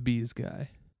 The bees guy.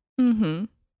 Mm-hmm.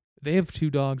 They have 2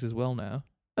 dogs as well now.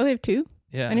 Oh, they have 2?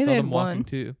 Yeah, I I knew saw they them had walking one.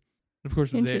 too. Of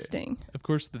course, Interesting.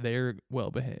 they're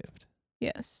well behaved.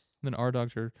 Yes. Then our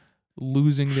dogs are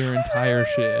losing their entire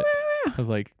shit of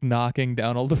like knocking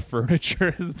down all the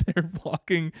furniture as they're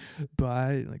walking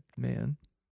by. Like, man,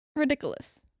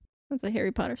 Ridiculous. That's a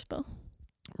Harry Potter spell.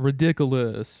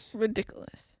 ridiculous.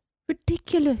 Ridiculous.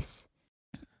 Ridiculous.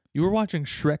 You were watching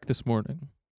Shrek this morning.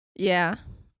 Yeah.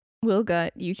 Will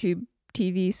got YouTube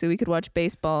TV so we could watch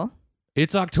baseball.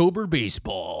 It's October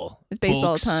baseball. It's baseball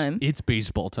folks. time. It's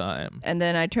baseball time. And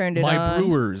then I turned it My on.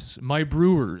 Brewers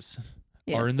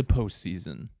Yes. are in the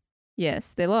postseason.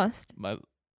 Yes, they lost. My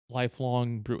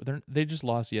lifelong they just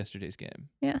lost yesterday's game.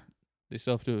 Yeah. They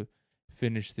still have to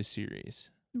finish the series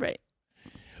Right.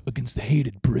 against the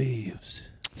hated Braves.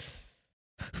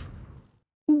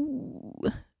 Ooh.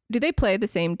 Do they play the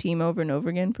same team over and over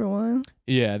again for a while?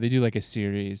 Yeah, they do like a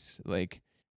series, like,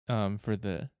 for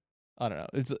the, I don't know.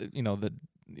 It's I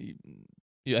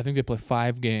think they play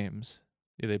 5 games.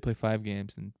 Yeah, they play 5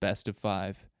 games, and best of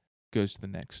 5 goes to the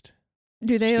next.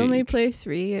 Do they only Stage. play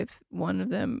 3 if one of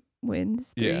them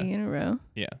wins 3 Yeah. in a row?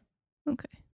 Yeah,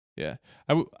 Okay. yeah.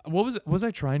 What was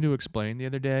I trying to explain the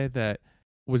other day that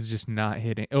was just not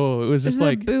hitting? Oh, it was Is just the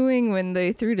like, booing when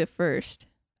they threw to first?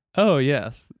 oh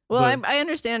yes. Well, The- I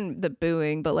understand the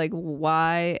booing, but like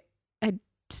why? I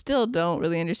still don't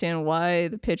really understand why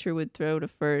the pitcher would throw to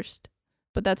first.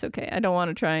 But that's okay. I don't want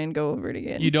to try and go over it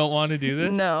again. you don't want to do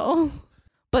this? No.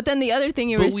 But then the other thing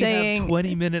you but were we saying, have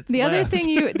 20 minutes the other left.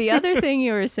 thing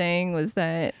you were saying was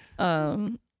that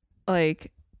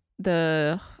like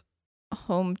the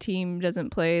home team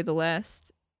doesn't play the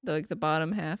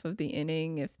bottom half of the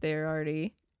inning if they're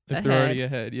already if they're already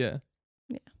ahead, yeah.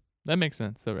 Yeah. That makes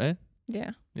sense though, right?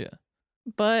 yeah. Yeah.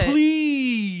 But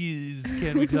Please,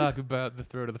 can we talk about the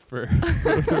throw to the first?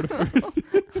 Throw to first.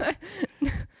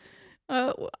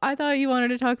 I thought you wanted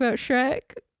to talk about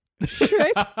Shrek.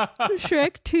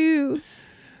 Shrek 2.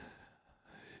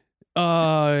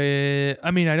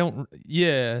 I mean, I don't.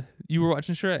 Yeah, you were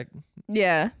watching Shrek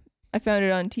Yeah. I found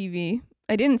it on TV.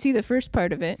 I didn't see the first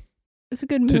part of it. It's a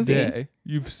good movie. today.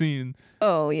 You've seen.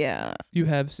 Oh yeah. You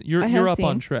have. You're I have up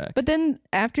on seen. Shrek. But then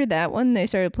after that one, they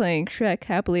started playing Shrek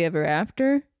Happily Ever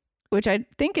After, which I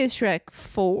think is Shrek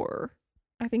 4.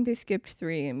 I think they skipped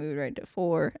 3 and moved right to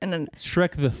 4. And then,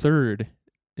 Shrek the Third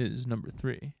is number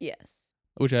 3, yes,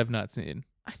 which I have not seen.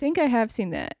 I think I have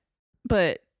seen that.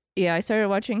 But yeah, I started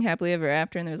watching Happily Ever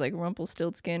After and there was like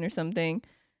Rumpelstiltskin or something.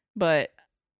 But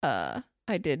I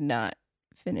did not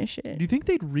finish it. Do you think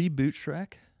they'd reboot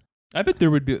Shrek? I bet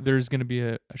there's gonna be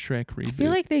a Shrek reboot. I feel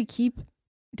like they keep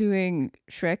doing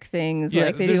Shrek things. Yeah,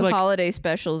 Like they there's, do like, holiday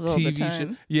specials all the TV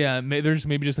time. Yeah, they're just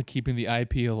maybe just like keeping the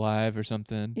IP alive or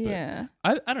something. But Yeah.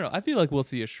 I don't know. I feel like we'll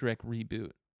see a Shrek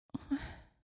reboot.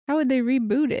 How would they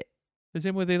reboot it? The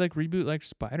same way they like reboot like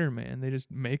Spider-Man. They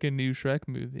just make a new Shrek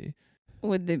movie.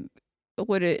 Would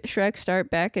it Shrek start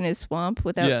back in his swamp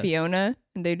without Yes. Fiona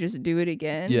and they just do it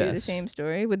again? Do the Yes. same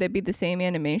story? Would they be the same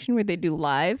animation? Would they do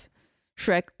live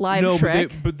live no,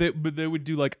 Shrek? but they would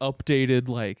do like updated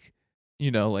like,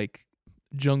 like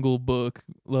Jungle Book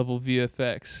level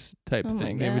VFX type Oh my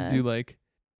thing. They would do God. like,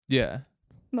 yeah,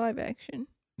 Live action.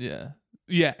 yeah.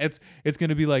 It's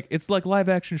gonna be like it's like live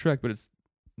action Shrek, but it's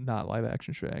not live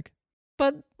action Shrek.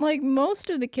 But like most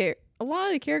of a lot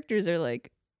of the characters are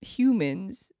like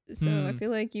humans. So I Hmm. feel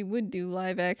like you would do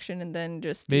live action and then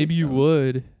just do Maybe you some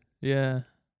would, yeah.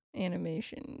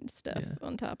 animation stuff Yeah.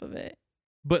 on top of it.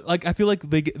 But like I feel like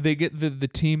they get the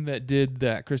team that did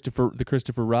the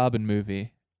Christopher Robin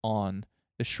movie on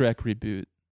the Shrek reboot,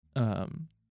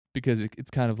 because it's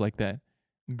kind of like that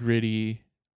gritty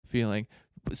feeling.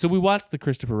 So we watched the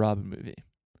Christopher Robin movie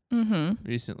Mm-hmm.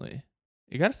 recently.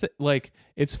 You gotta say, like,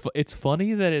 it's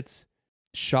funny that it's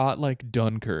shot like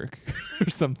Dunkirk or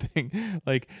something.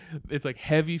 Like it's like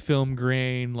heavy film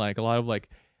grain, like a lot of like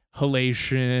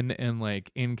halation and like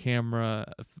in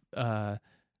camera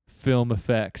film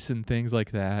effects and things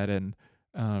like that, and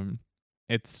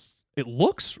it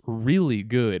looks really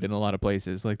good in a lot of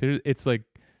places. Like it's like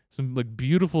some like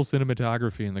beautiful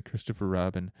cinematography in the Christopher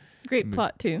Robin. Great Mo-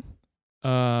 plot too.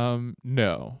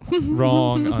 No,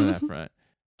 wrong on that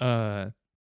front.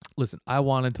 Listen, I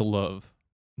wanted to love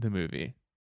the movie.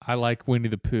 I like Winnie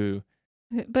the Pooh.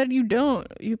 But you don't.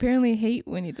 You apparently hate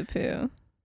Winnie the Pooh.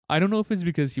 I don't know if it's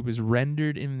because he was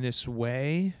rendered in this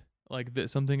way, like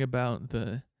something about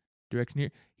the direction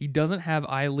here. He doesn't have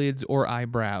eyelids or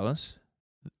eyebrows,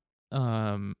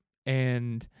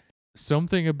 and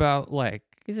something about like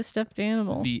He's a stuffed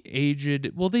animal. the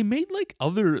aged. Well, they made like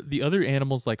the other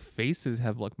animals like faces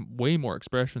have like way more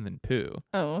expression than Pooh.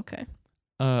 Oh, okay.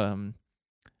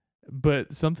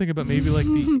 But something about maybe like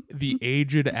the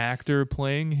aged actor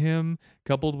playing him,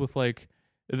 coupled with like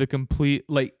the complete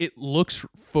like it looks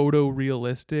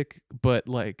photorealistic, but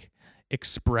like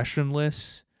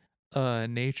expressionless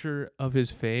nature of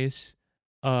his face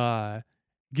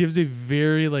gives a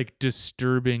very like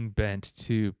disturbing bent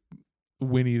to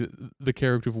Winnie the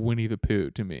character of Winnie the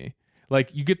Pooh to me.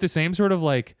 Like you get the same sort of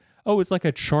like, oh, it's like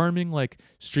a charming like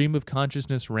stream of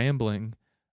consciousness rambling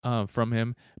from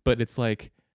him, but it's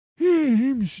like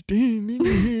I'm standing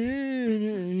here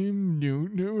and I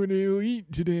don't know what I'll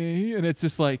eat today, and it's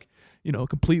just like, you know,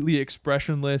 completely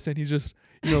expressionless, and he's just,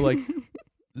 you know, like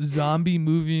zombie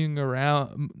moving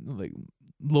around, like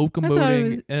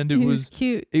locomoting, and it He was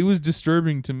cute. it was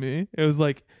disturbing to me. It was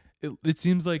like it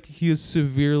seems like he is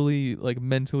severely like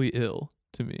mentally ill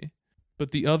to me.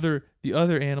 But the other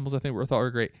animals I think thought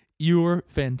were great. You're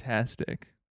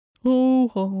fantastic. Oh,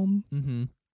 hum. Mm-hmm.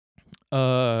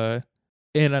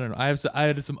 And I don't know. I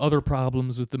had some other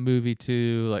problems with the movie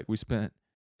too. Like we spent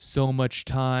so much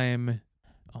time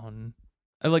on.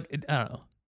 I don't know.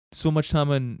 So much time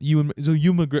on Ewan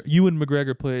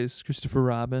McGregor plays Christopher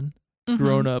Robin,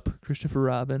 grown up Christopher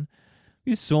Robin.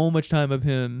 We had so much time of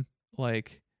him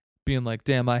like being like,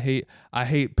 damn, I hate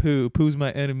Pooh. Pooh's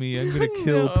my enemy. I'm gonna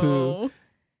kill Pooh.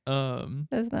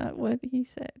 That's not what he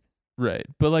said. Right.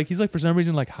 But like he's like for some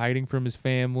reason like hiding from his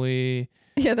family.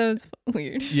 Yeah, that was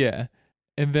weird. Yeah.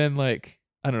 And then like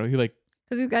I don't know, he like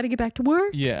Because he's got to get back to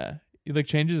work. yeah. He like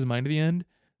changes his mind at the end,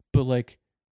 but like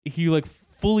he like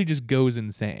fully just goes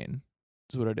insane.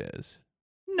 Is what it is.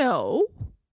 No.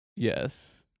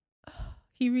 Yes.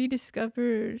 He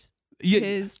rediscovers Yeah,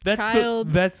 his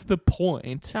that's the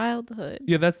point. childhood.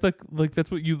 Yeah, that's the like that's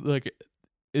what you like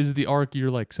is the arc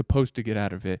you're like supposed to get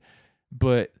out of it.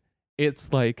 But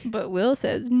it's like But Will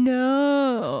says,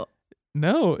 no.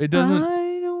 no, it doesn't.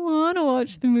 I don't want to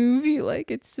watch the movie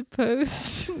like it's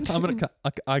supposed to. I'm an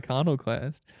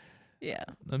iconoclast. Yeah.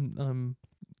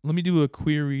 Let me do a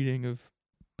queer reading of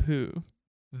Pooh.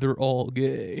 They're all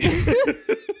gay.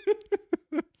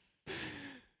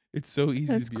 It's so easy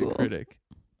That's to be cool. a critic.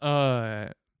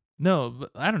 No, but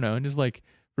I don't know. And just like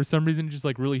for some reason, just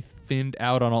like really thinned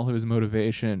out on all of his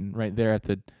motivation right there at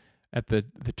the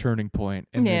turning point.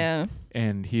 And yeah.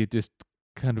 and he just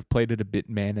kind of played it a bit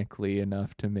manically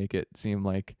enough to make it seem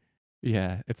like,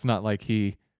 yeah, it's not like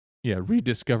he,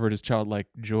 rediscovered his childlike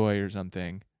joy or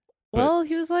something. Well,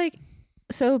 he was like,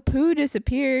 so Pooh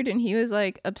disappeared, and he was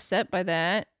like upset by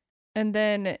that, and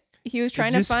then he was trying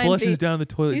it just to find flushes down the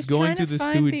toilet. he's Going trying through to the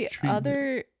find sewage the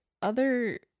treatment.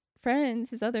 other friends,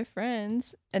 his other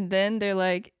friends, and then they're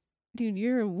like, dude,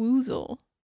 you're a woozle,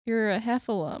 you're a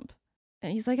heffalump,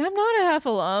 and he's like, I'm not a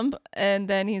heffalump, and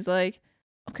then he's like,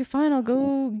 okay, fine, I'll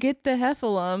go get the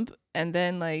heffalump, and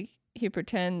then like he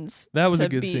pretends That was to a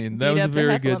good beat- scene. That beat was a up the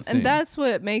very heffalump. good scene. And that's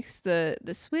what makes the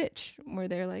switch where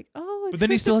they're like, oh, it's But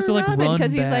then he still has to, like, Christopher Robin, run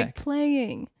because he's like back.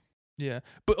 playing. Yeah,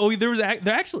 but there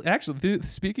actually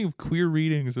speaking of queer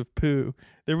readings of Pooh,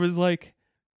 there was like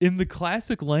in the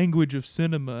classic language of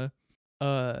cinema,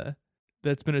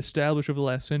 that's been established over the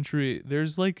last century.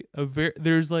 There's like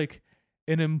there's like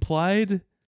an implied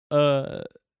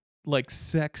like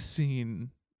sex scene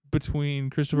between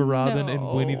Christopher Robin and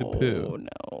Winnie the Pooh.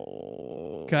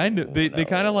 No. Kind of. They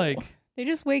kind of no. like They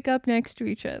just wake up next to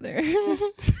each other.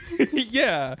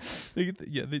 yeah.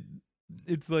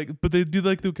 It's like, but they do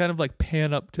like the kind of like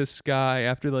pan up to sky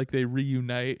after like they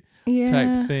reunite yeah.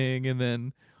 type thing, and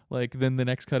then the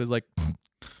next cut is like,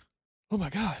 oh my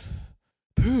god,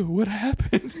 Pooh, what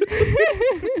happened?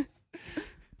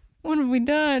 What have we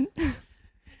done?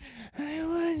 I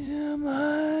want some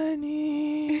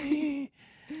honey.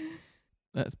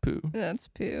 That's Pooh. That's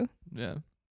Pooh. Yeah.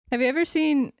 Have you ever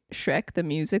seen Shrek the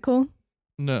Musical?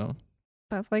 No.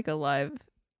 That's like a live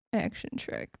action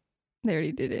Shrek. They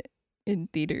already did it in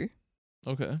theater.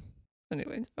 Okay.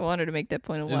 Anyways, I wanted to make that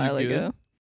point a Is it while good? ago.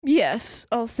 Yes,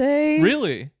 I'll say.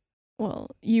 Really?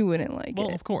 Well, you wouldn't like Well,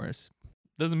 it. of course.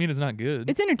 Doesn't mean it's not good.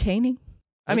 It's entertaining.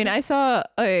 I mean,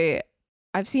 Okay.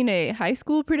 I've seen a high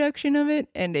school production of it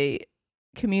and a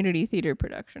community theater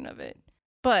production of it.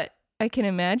 But I can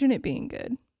imagine it being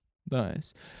good.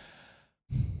 Nice.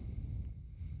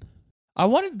 I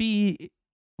want to be.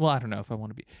 Well, I don't know if I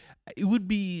want to be. It would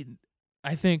be,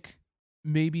 I think,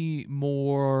 maybe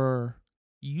more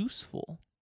useful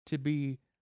to be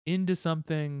into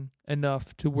something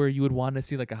enough to where you would want to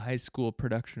see like a high school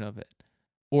production of it,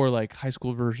 or like high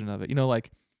school version of it. You know,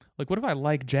 like Like, what if I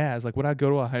like jazz? Like, would I go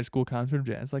to a high school concert of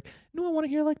jazz? Like, no, I want to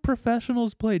hear like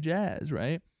professionals play jazz,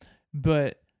 right?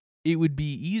 But it would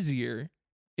be easier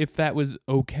if that was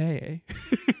okay,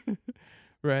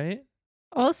 right?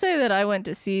 I'll say that I went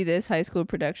to see this high school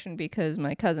production because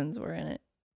my cousins were in it.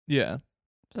 Yeah.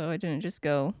 So I didn't just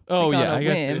go. Oh like, yeah, on a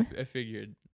whim. I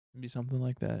figured it'd be something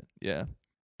like that. Yeah,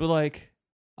 but like,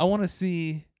 I want to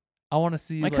see. My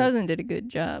like, cousin did a good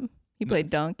job. He played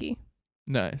Nice. Donkey.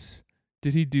 Nice.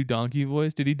 Did he do donkey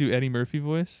voice? Did he do Eddie Murphy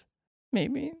voice?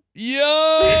 Maybe. Yo!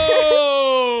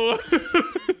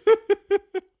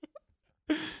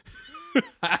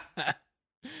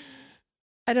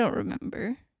 I don't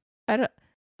remember. I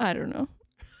don't know.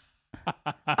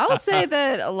 I'll say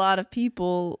that a lot of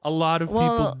people. A lot of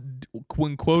Well- people,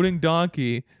 when quoting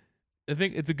donkey, I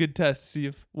think it's a good test to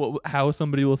see how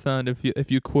somebody will sound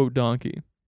if you quote donkey.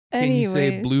 Can you say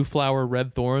Anyways, blue flower,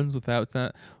 red thorns without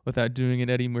doing an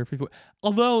Eddie Murphy voice?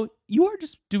 Although you are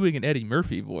just doing an Eddie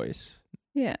Murphy voice,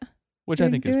 Yeah. which You're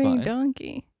I think is doing fine.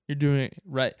 Donkey. You're doing it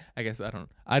right. I guess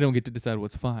I don't get to decide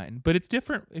what's fine, but it's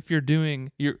different if you're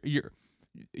doing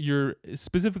you're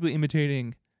specifically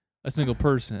imitating a single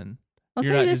person. I'll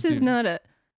You're say not this just is doing- not a.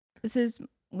 This is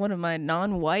one of my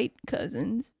non-white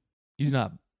cousins. He's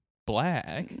not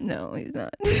black. No, he's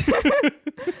not.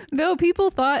 Though people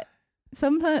thought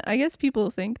sometimes. I guess people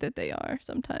think that they are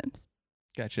sometimes.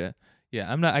 Gotcha.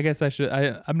 Yeah, I'm not. I guess I should.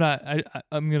 I'm not.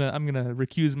 I'm gonna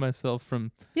recuse myself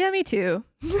from. Yeah, me too.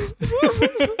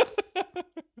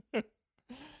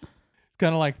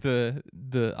 Kind of like the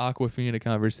Aquafina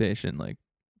conversation, like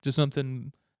just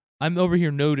something I'm over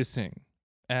here noticing.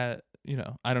 I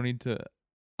don't need to.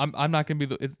 I'm not gonna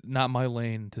be. It's not my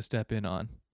lane to step in on.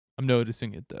 I'm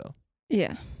noticing it though.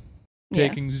 Yeah.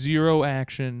 Taking zero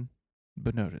action,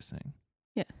 but noticing.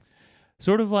 Yes.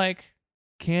 Sort of like,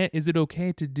 is it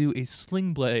okay to do a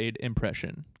Sling Blade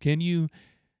impression? Can you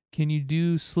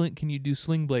do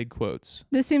Sling Blade quotes?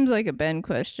 This seems like a Ben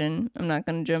question. I'm not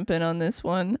gonna jump in on this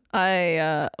one.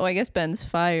 I guess Ben's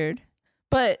fired,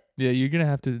 but Yeah, you're gonna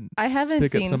have to. I haven't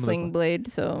Pick up seen some of those Sling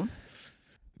Blade, so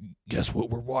Guess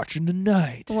what we're watching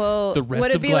tonight? well, The rest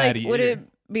would it of be like would Gladiator.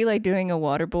 it be like doing a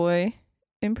Waterboy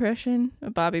impression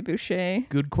of Bobby Boucher?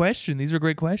 Good question. These are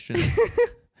great questions.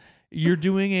 You're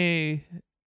doing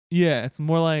it's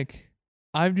more like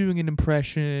I'm doing an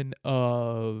impression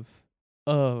of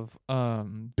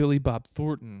Billy Bob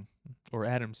Thornton or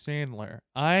Adam Sandler.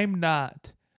 I'm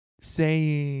not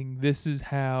saying this is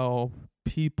how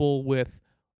people with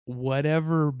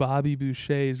whatever Bobby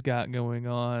Boucher's got going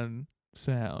on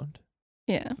sound,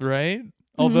 Yeah. right?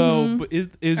 Although, Mhm. but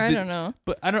is I the, don't know.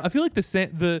 but I don't. I feel like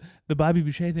the Bobby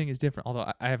Boucher thing is different.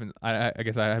 Although I haven't. I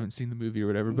guess I haven't seen the movie or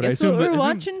whatever. But I Guess assume what we're that,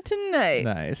 watching tonight.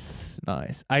 Nice.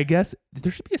 I guess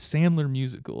there should be a Sandler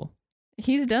musical.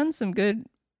 He's done some good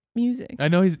music. I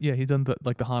know he's done the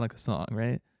Hanukkah song,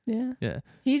 right? Yeah. Yeah.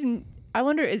 He didn't. I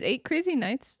wonder, is 8 Crazy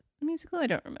Nights a musical? I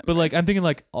don't remember. But like I'm thinking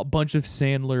like a bunch of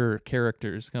Sandler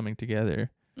characters coming together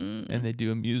Mm. and they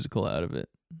do a musical out of it.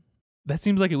 That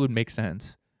seems like it would make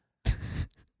sense.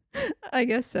 I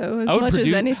guess so. As I would much produce,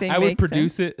 as anything I would makes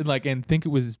produce sense. it and think it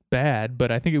was bad, but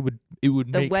I think it would The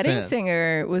make Wedding sense.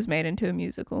 Singer was made into a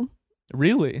musical.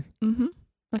 Really? Mm-hmm.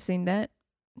 I've seen that.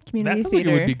 Community That sounds like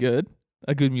theater. it would be good.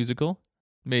 A good musical.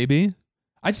 Maybe.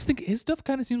 I just think his stuff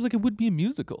kind of seems like it would be a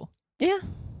musical. Yeah.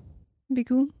 It'd be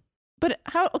cool. But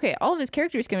how, okay, all of his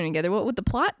characters coming together, what would the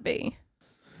plot be?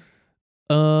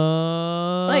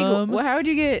 Like, how would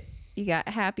you got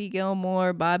Happy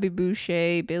Gilmore, Bobby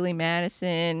Boucher, Billy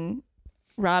Madison,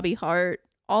 Robbie Hart,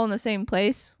 all in the same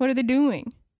place? What are they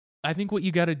doing? I think what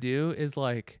you got to do is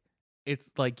like,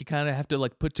 it's like you kind of have to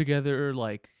like put together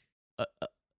like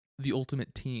the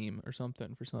ultimate team or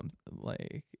something for something.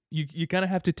 Like you kind of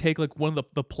have to take like one of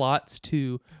the plots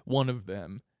to one of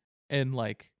them and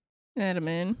like, Add 'em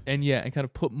in. and kind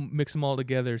of mix them all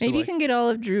together. So Maybe you like, can get all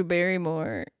of Drew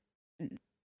Barrymore's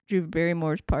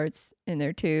parts in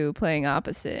there too, playing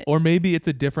opposite. or maybe it's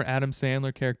a different Adam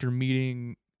Sandler character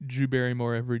meeting Drew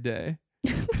Barrymore every day.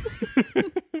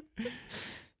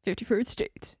 51st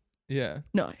States. Yeah.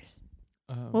 Nice.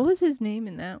 What was his name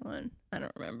in that one? I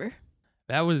don't remember.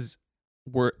 That was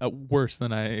worse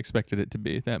than I expected it to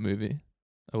be, that movie,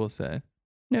 I will say.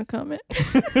 No comment.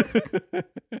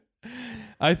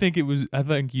 I think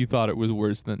you thought it was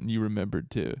worse than you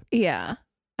remembered too. Yeah,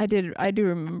 I did. I do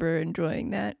remember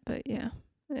enjoying that, but yeah,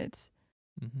 it's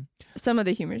Mm-hmm. some of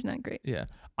the humor's not great. Yeah.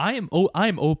 I am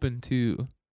open to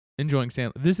enjoying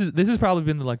Sandler. This has probably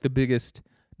been the biggest,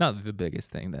 not the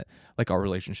biggest thing that like our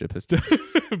relationship has done,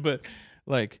 but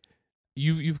like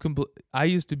I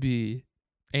used to be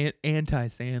anti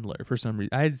Sandler for some reason.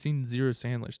 I had seen zero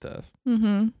Sandler stuff.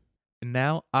 Mm-hmm. And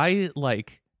now I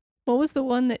like. What was the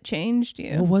one that changed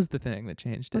you? What was the thing that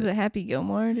changed Was it? it Happy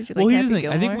Gilmore? Did you like Well, here's Happy the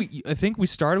thing. Gilmore? I think we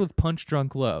started with Punch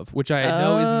Drunk Love, which I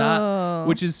know is not,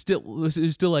 which is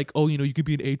still like, oh, you could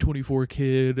be an A24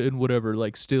 kid and whatever,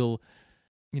 like still,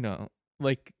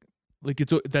 like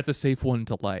that's a safe one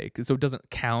to like, so it doesn't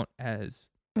count as.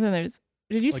 And then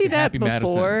did you like see a that Happy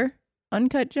Madison. before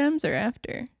Uncut Gems or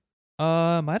after?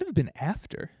 Might have been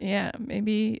after. Yeah,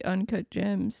 maybe Uncut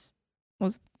Gems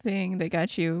was the thing that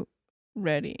got you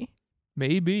ready.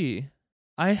 Maybe.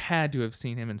 I had to have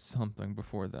seen him in something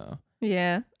before though.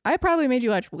 Yeah, I probably made you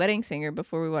watch Wedding Singer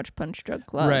before we watched Punch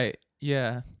Drunk Love. Right.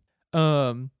 Yeah.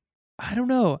 I don't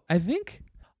know. I think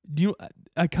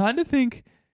I kind of think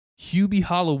Hubie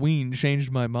Halloween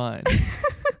changed my mind.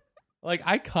 Like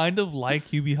I kind of like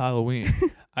Hubie Halloween.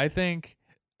 I think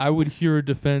I would hear a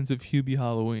defense of Hubie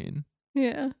Halloween.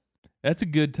 Yeah, That's a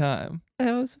good time.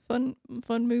 that was a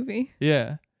fun movie.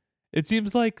 Yeah. It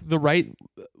seems like the right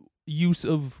use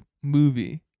of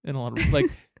movie in a lot of like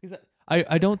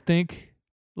I don't think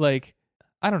like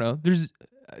I don't know.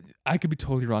 I could be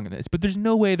totally wrong in this, but there's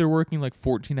no way they're working like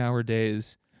 14-hour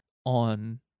days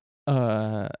on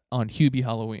Hubie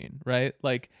Halloween, right?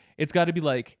 Like it's got to be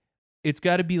like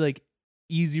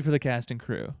easy for the cast and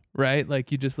crew, right?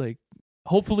 Like you just like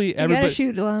hopefully You everybody gotta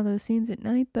shoot a lot of those scenes at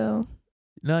night, though.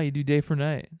 No, you do day for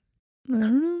night. I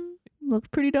don't know.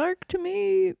 Looked pretty dark to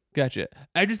me. Gotcha.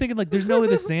 I just thinking like there's no way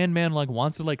the Sandman like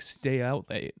wants to like stay out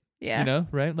late. Yeah.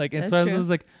 Right? Like and That's so I true. was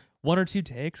like 1 or 2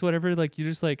 takes, whatever, like you're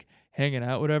just like hanging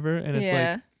out, whatever, and it's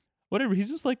yeah. like whatever, he's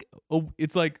just like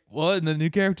it's like what, and the new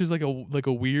character's like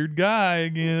a weird guy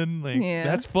again. Like Yeah.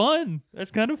 that's fun.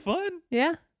 That's kind of fun.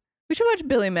 Yeah. We should watch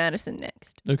Billy Madison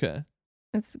next. Okay.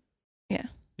 It's Yeah.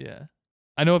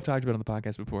 I know I've talked about it on the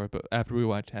podcast before, but after we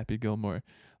watched Happy Gilmore,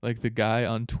 like the guy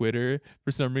on Twitter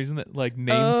for some reason that like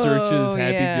name searches Oh,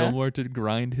 Happy yeah. Gilmore to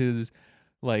grind his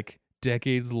like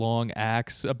decades long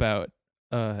axe about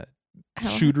how-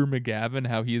 Shooter McGavin,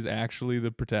 how he is actually the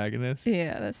protagonist.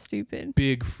 Yeah, that's stupid.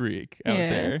 Big freak out Yeah.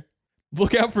 there.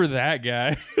 Look out for that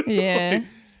guy. Yeah. Like,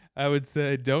 I would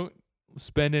say don't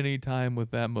spend any time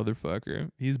with that motherfucker.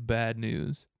 He's bad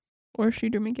news. Or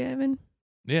Shooter McGavin.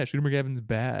 Yeah, Shooter McGavin's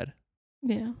bad.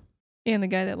 Yeah. And the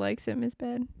guy that likes him is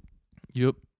bad.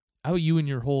 Yup. How about you and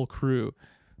your whole crew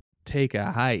take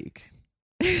a hike?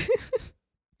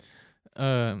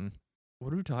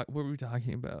 What were we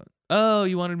talking about? Oh,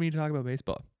 you wanted me to talk about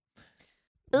baseball.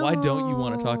 Why don't you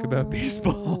want to talk about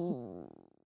baseball?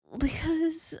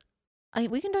 Because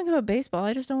we can talk about baseball.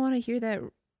 I just don't want to hear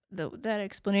that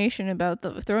explanation about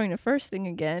the throwing the first thing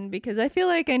again, because I feel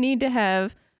like I need to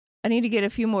get a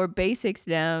few more basics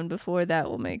down before that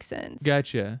will make sense.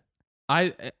 Gotcha.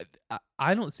 I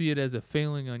don't see it as a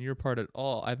failing on your part at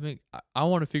all. I think I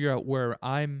want to figure out where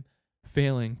I'm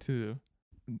failing to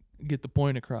get the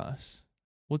point across.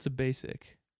 What's a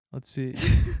basic? Let's see.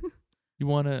 You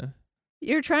want to...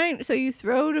 So you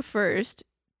throw to first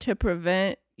to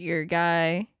prevent your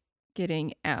guy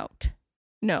getting out.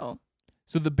 No.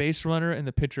 So the base runner and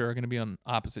the pitcher are going to be on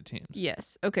opposite teams.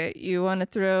 Yes. Okay. You want to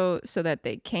throw so that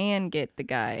they can get the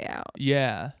guy out.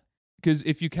 Yeah. Because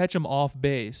if you catch them off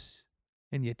base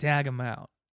and you tag them out,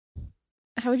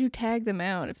 How would you tag them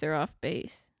out if they're off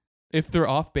base? if they're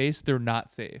off base, they're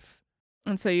not safe.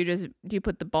 And so do you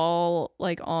put the ball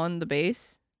like on the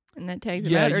base and that tags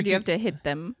them Yeah, out, or you do you have can- to hit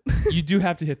them? You do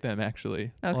have to hit them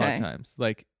actually. A lot Okay. of times,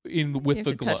 like with have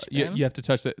the to glove. touch You them. have to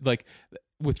touch it like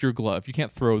with your glove. You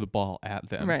can't throw the ball at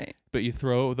them. Right. But you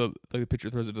throw the pitcher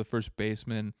throws it to the first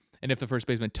baseman, and if the first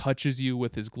baseman touches you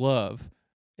with his glove,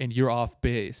 and you're off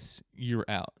base, you're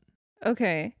out.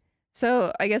 Okay.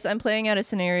 So I guess I'm playing out a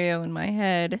scenario in my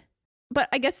head. But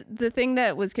I guess the thing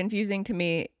that was confusing to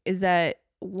me is that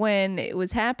when it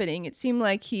was happening, it seemed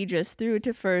like he just threw it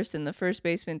to first and the first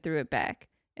baseman threw it back.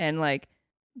 And like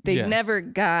they Yes. never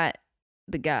got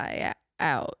the guy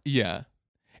out. Yeah.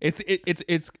 It's So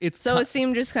ki- it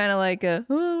seemed just kind of like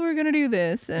we're going to do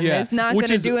this and Yeah, it's not which going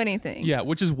to is- do anything. Yeah,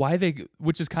 which is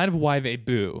kind of why they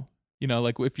boo. You know,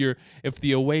 like if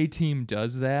the away team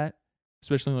does that,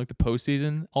 especially in like the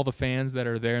postseason, all the fans that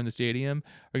are there in the stadium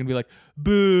are gonna be like,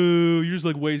 "Boo! You're just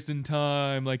like wasting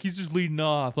time. Like he's just leading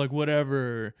off. Like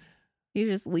whatever." He's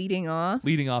just leading off.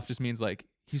 Leading off just means like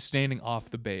he's standing off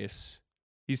the base.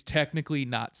 He's technically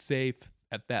not safe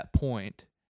at that point.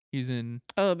 He's in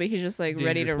Oh, but he's just like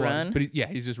ready to dangerous waters. run. But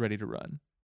he's just ready to run,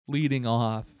 leading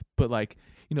off. But like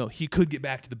he could get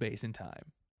back to the base in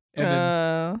time. And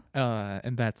then,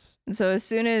 and that's So as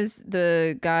soon as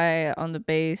the guy on the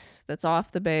base that's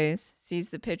off the base sees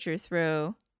the pitcher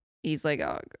throw, he's like,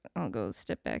 "Oh, I'll go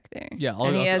step back there." yeah.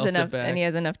 and he has I'll step enough, back. and he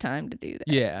has enough time to do that.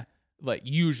 Yeah. Like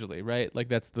usually, right? Like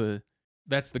that's the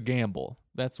gamble.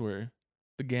 That's where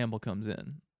the gamble comes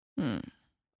in.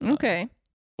 Okay.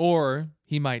 Or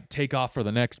he might take off for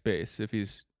the next base if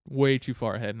he's way too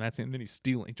far ahead, and then he's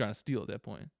trying to steal at that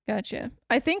point. Gotcha.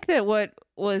 I think that what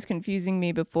was confusing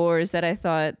me before is that I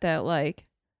thought that like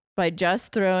by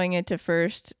just throwing it to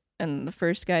first and the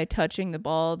first guy touching the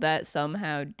ball, that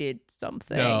somehow did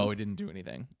something. No, it didn't do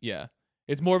anything. Yeah.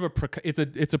 It's more of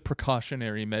it's a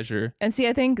precautionary measure. And see,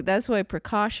 I think that's why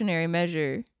precautionary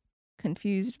measure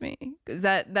confused me, because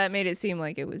that made it seem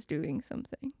like it was doing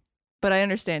something. But I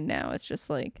understand now. It's just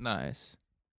like Nice.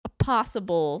 a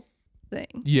possible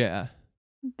thing Yeah.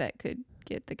 that could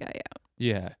get the guy out.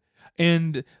 Yeah.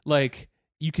 And like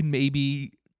you can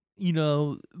maybe,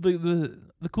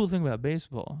 the cool thing about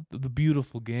baseball, the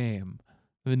beautiful game,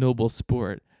 the noble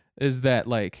sport, is that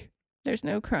like There's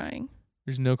no crying.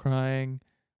 there's no crying.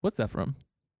 What's that from?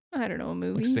 I don't know, a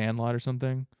movie. Like Sandlot or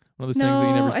something? One of those things that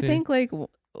you No, never see? I think like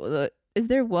is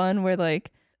there one where like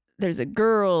there's a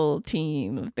girl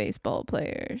team of baseball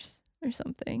players or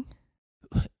something?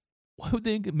 Why would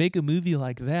they make a movie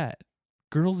like that?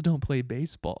 Girls don't play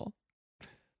baseball.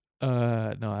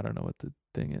 No, I don't know what the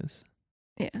thing is.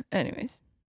 Yeah. Anyways,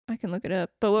 I can look it up.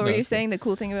 But what No, were you it's good. saying? The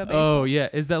cool thing about baseball? Oh, yeah.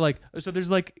 Is that like, so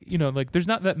there's like, like there's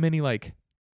not that many like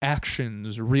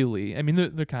actions really. I mean,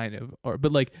 they're kind of,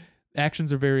 but like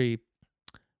actions are very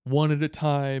one at a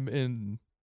time and,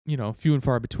 few and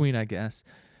far between, I guess.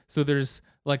 So there's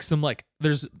like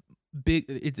there's big,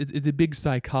 it's a big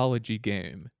psychology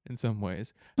game in some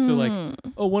ways. So like,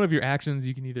 one of your actions,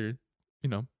 you can either,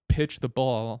 pitch the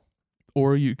ball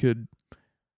or you could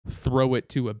throw it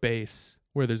to a base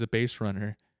where there's a base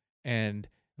runner. And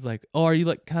it's like, oh, are you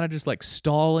like kind of just like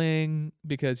stalling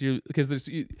because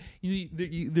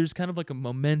there's kind of like a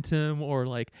momentum or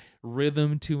like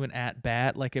rhythm to an at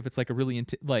bat. Like if it's like a really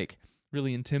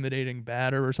intimidating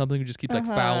batter or something who just keeps like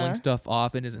fouling stuff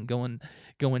off and isn't going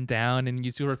down, and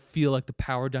you sort of feel like the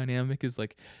power dynamic is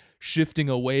like shifting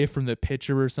away from the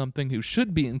pitcher or something who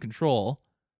should be in control.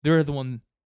 They're the one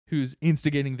who's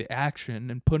instigating the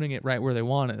action and putting it right where they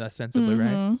want it, ostensibly,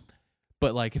 right?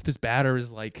 But like if this batter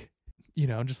is like,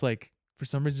 just like for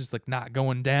some reason just like not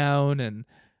going down, and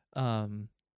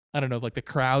I don't know, like the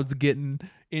crowd's getting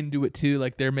into it too,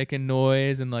 like they're making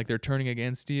noise and like they're turning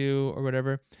against you or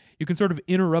whatever, you can sort of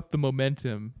interrupt the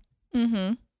momentum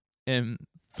and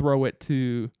throw it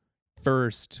to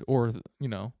first, or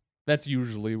that's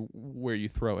usually where you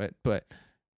throw it, but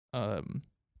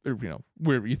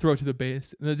where you throw it to the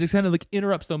base, and it just kind of like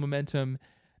interrupts the momentum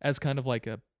as kind of like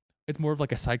it's more of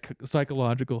like a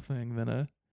psychological thing than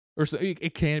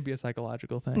it can be a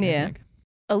psychological thing. Yeah. I think.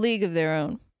 A League of Their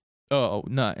Own. Oh,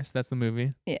 nice. That's the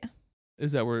movie. Yeah.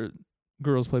 Is that where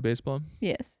girls play baseball?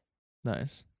 Yes.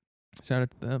 Nice. Shout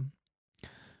out to them.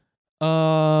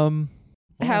 Well,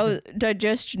 How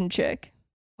digestion check?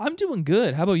 I'm doing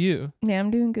good. How about you? Yeah, I'm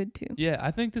doing good too. Yeah,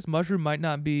 I think this mushroom might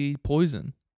not be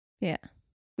poison. Yeah.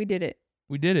 We did it.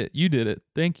 We did it. You did it.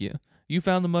 Thank you. You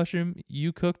found the mushroom.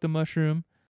 You cooked the mushroom.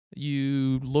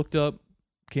 You looked up,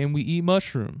 can we eat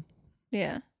mushroom?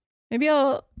 Yeah. Maybe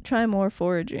I'll try more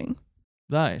foraging.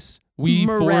 Nice.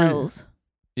 Morels.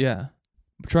 Yeah.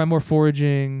 Try more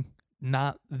foraging,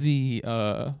 not the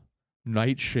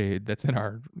nightshade that's in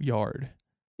our yard.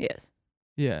 Yes.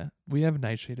 Yeah. We have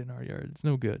nightshade in our yard. It's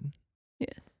no good.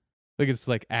 Yes. Like it's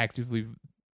like actively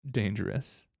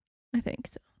dangerous. I think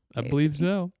so. I believe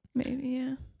so. Maybe,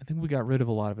 yeah. I think we got rid of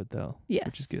a lot of it though. Yes.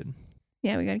 Which is good.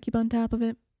 Yeah, we got to keep on top of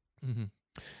it. Mm-hmm.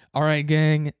 All right,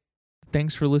 gang.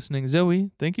 Thanks for listening.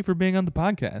 Zoe, thank you for being on the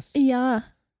podcast. Yeah.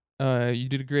 You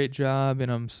did a great job,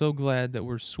 and I'm so glad that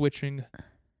we're switching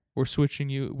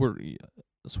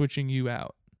you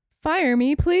out. Fire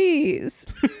me, please.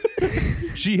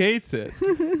 She hates it.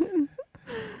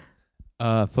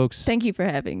 Folks. Thank you for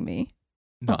having me.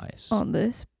 Nice. On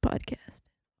this podcast.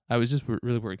 I was just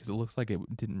really worried because it looks like it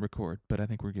didn't record, but I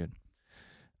think we're good.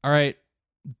 All right.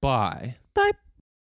 Bye. Bye.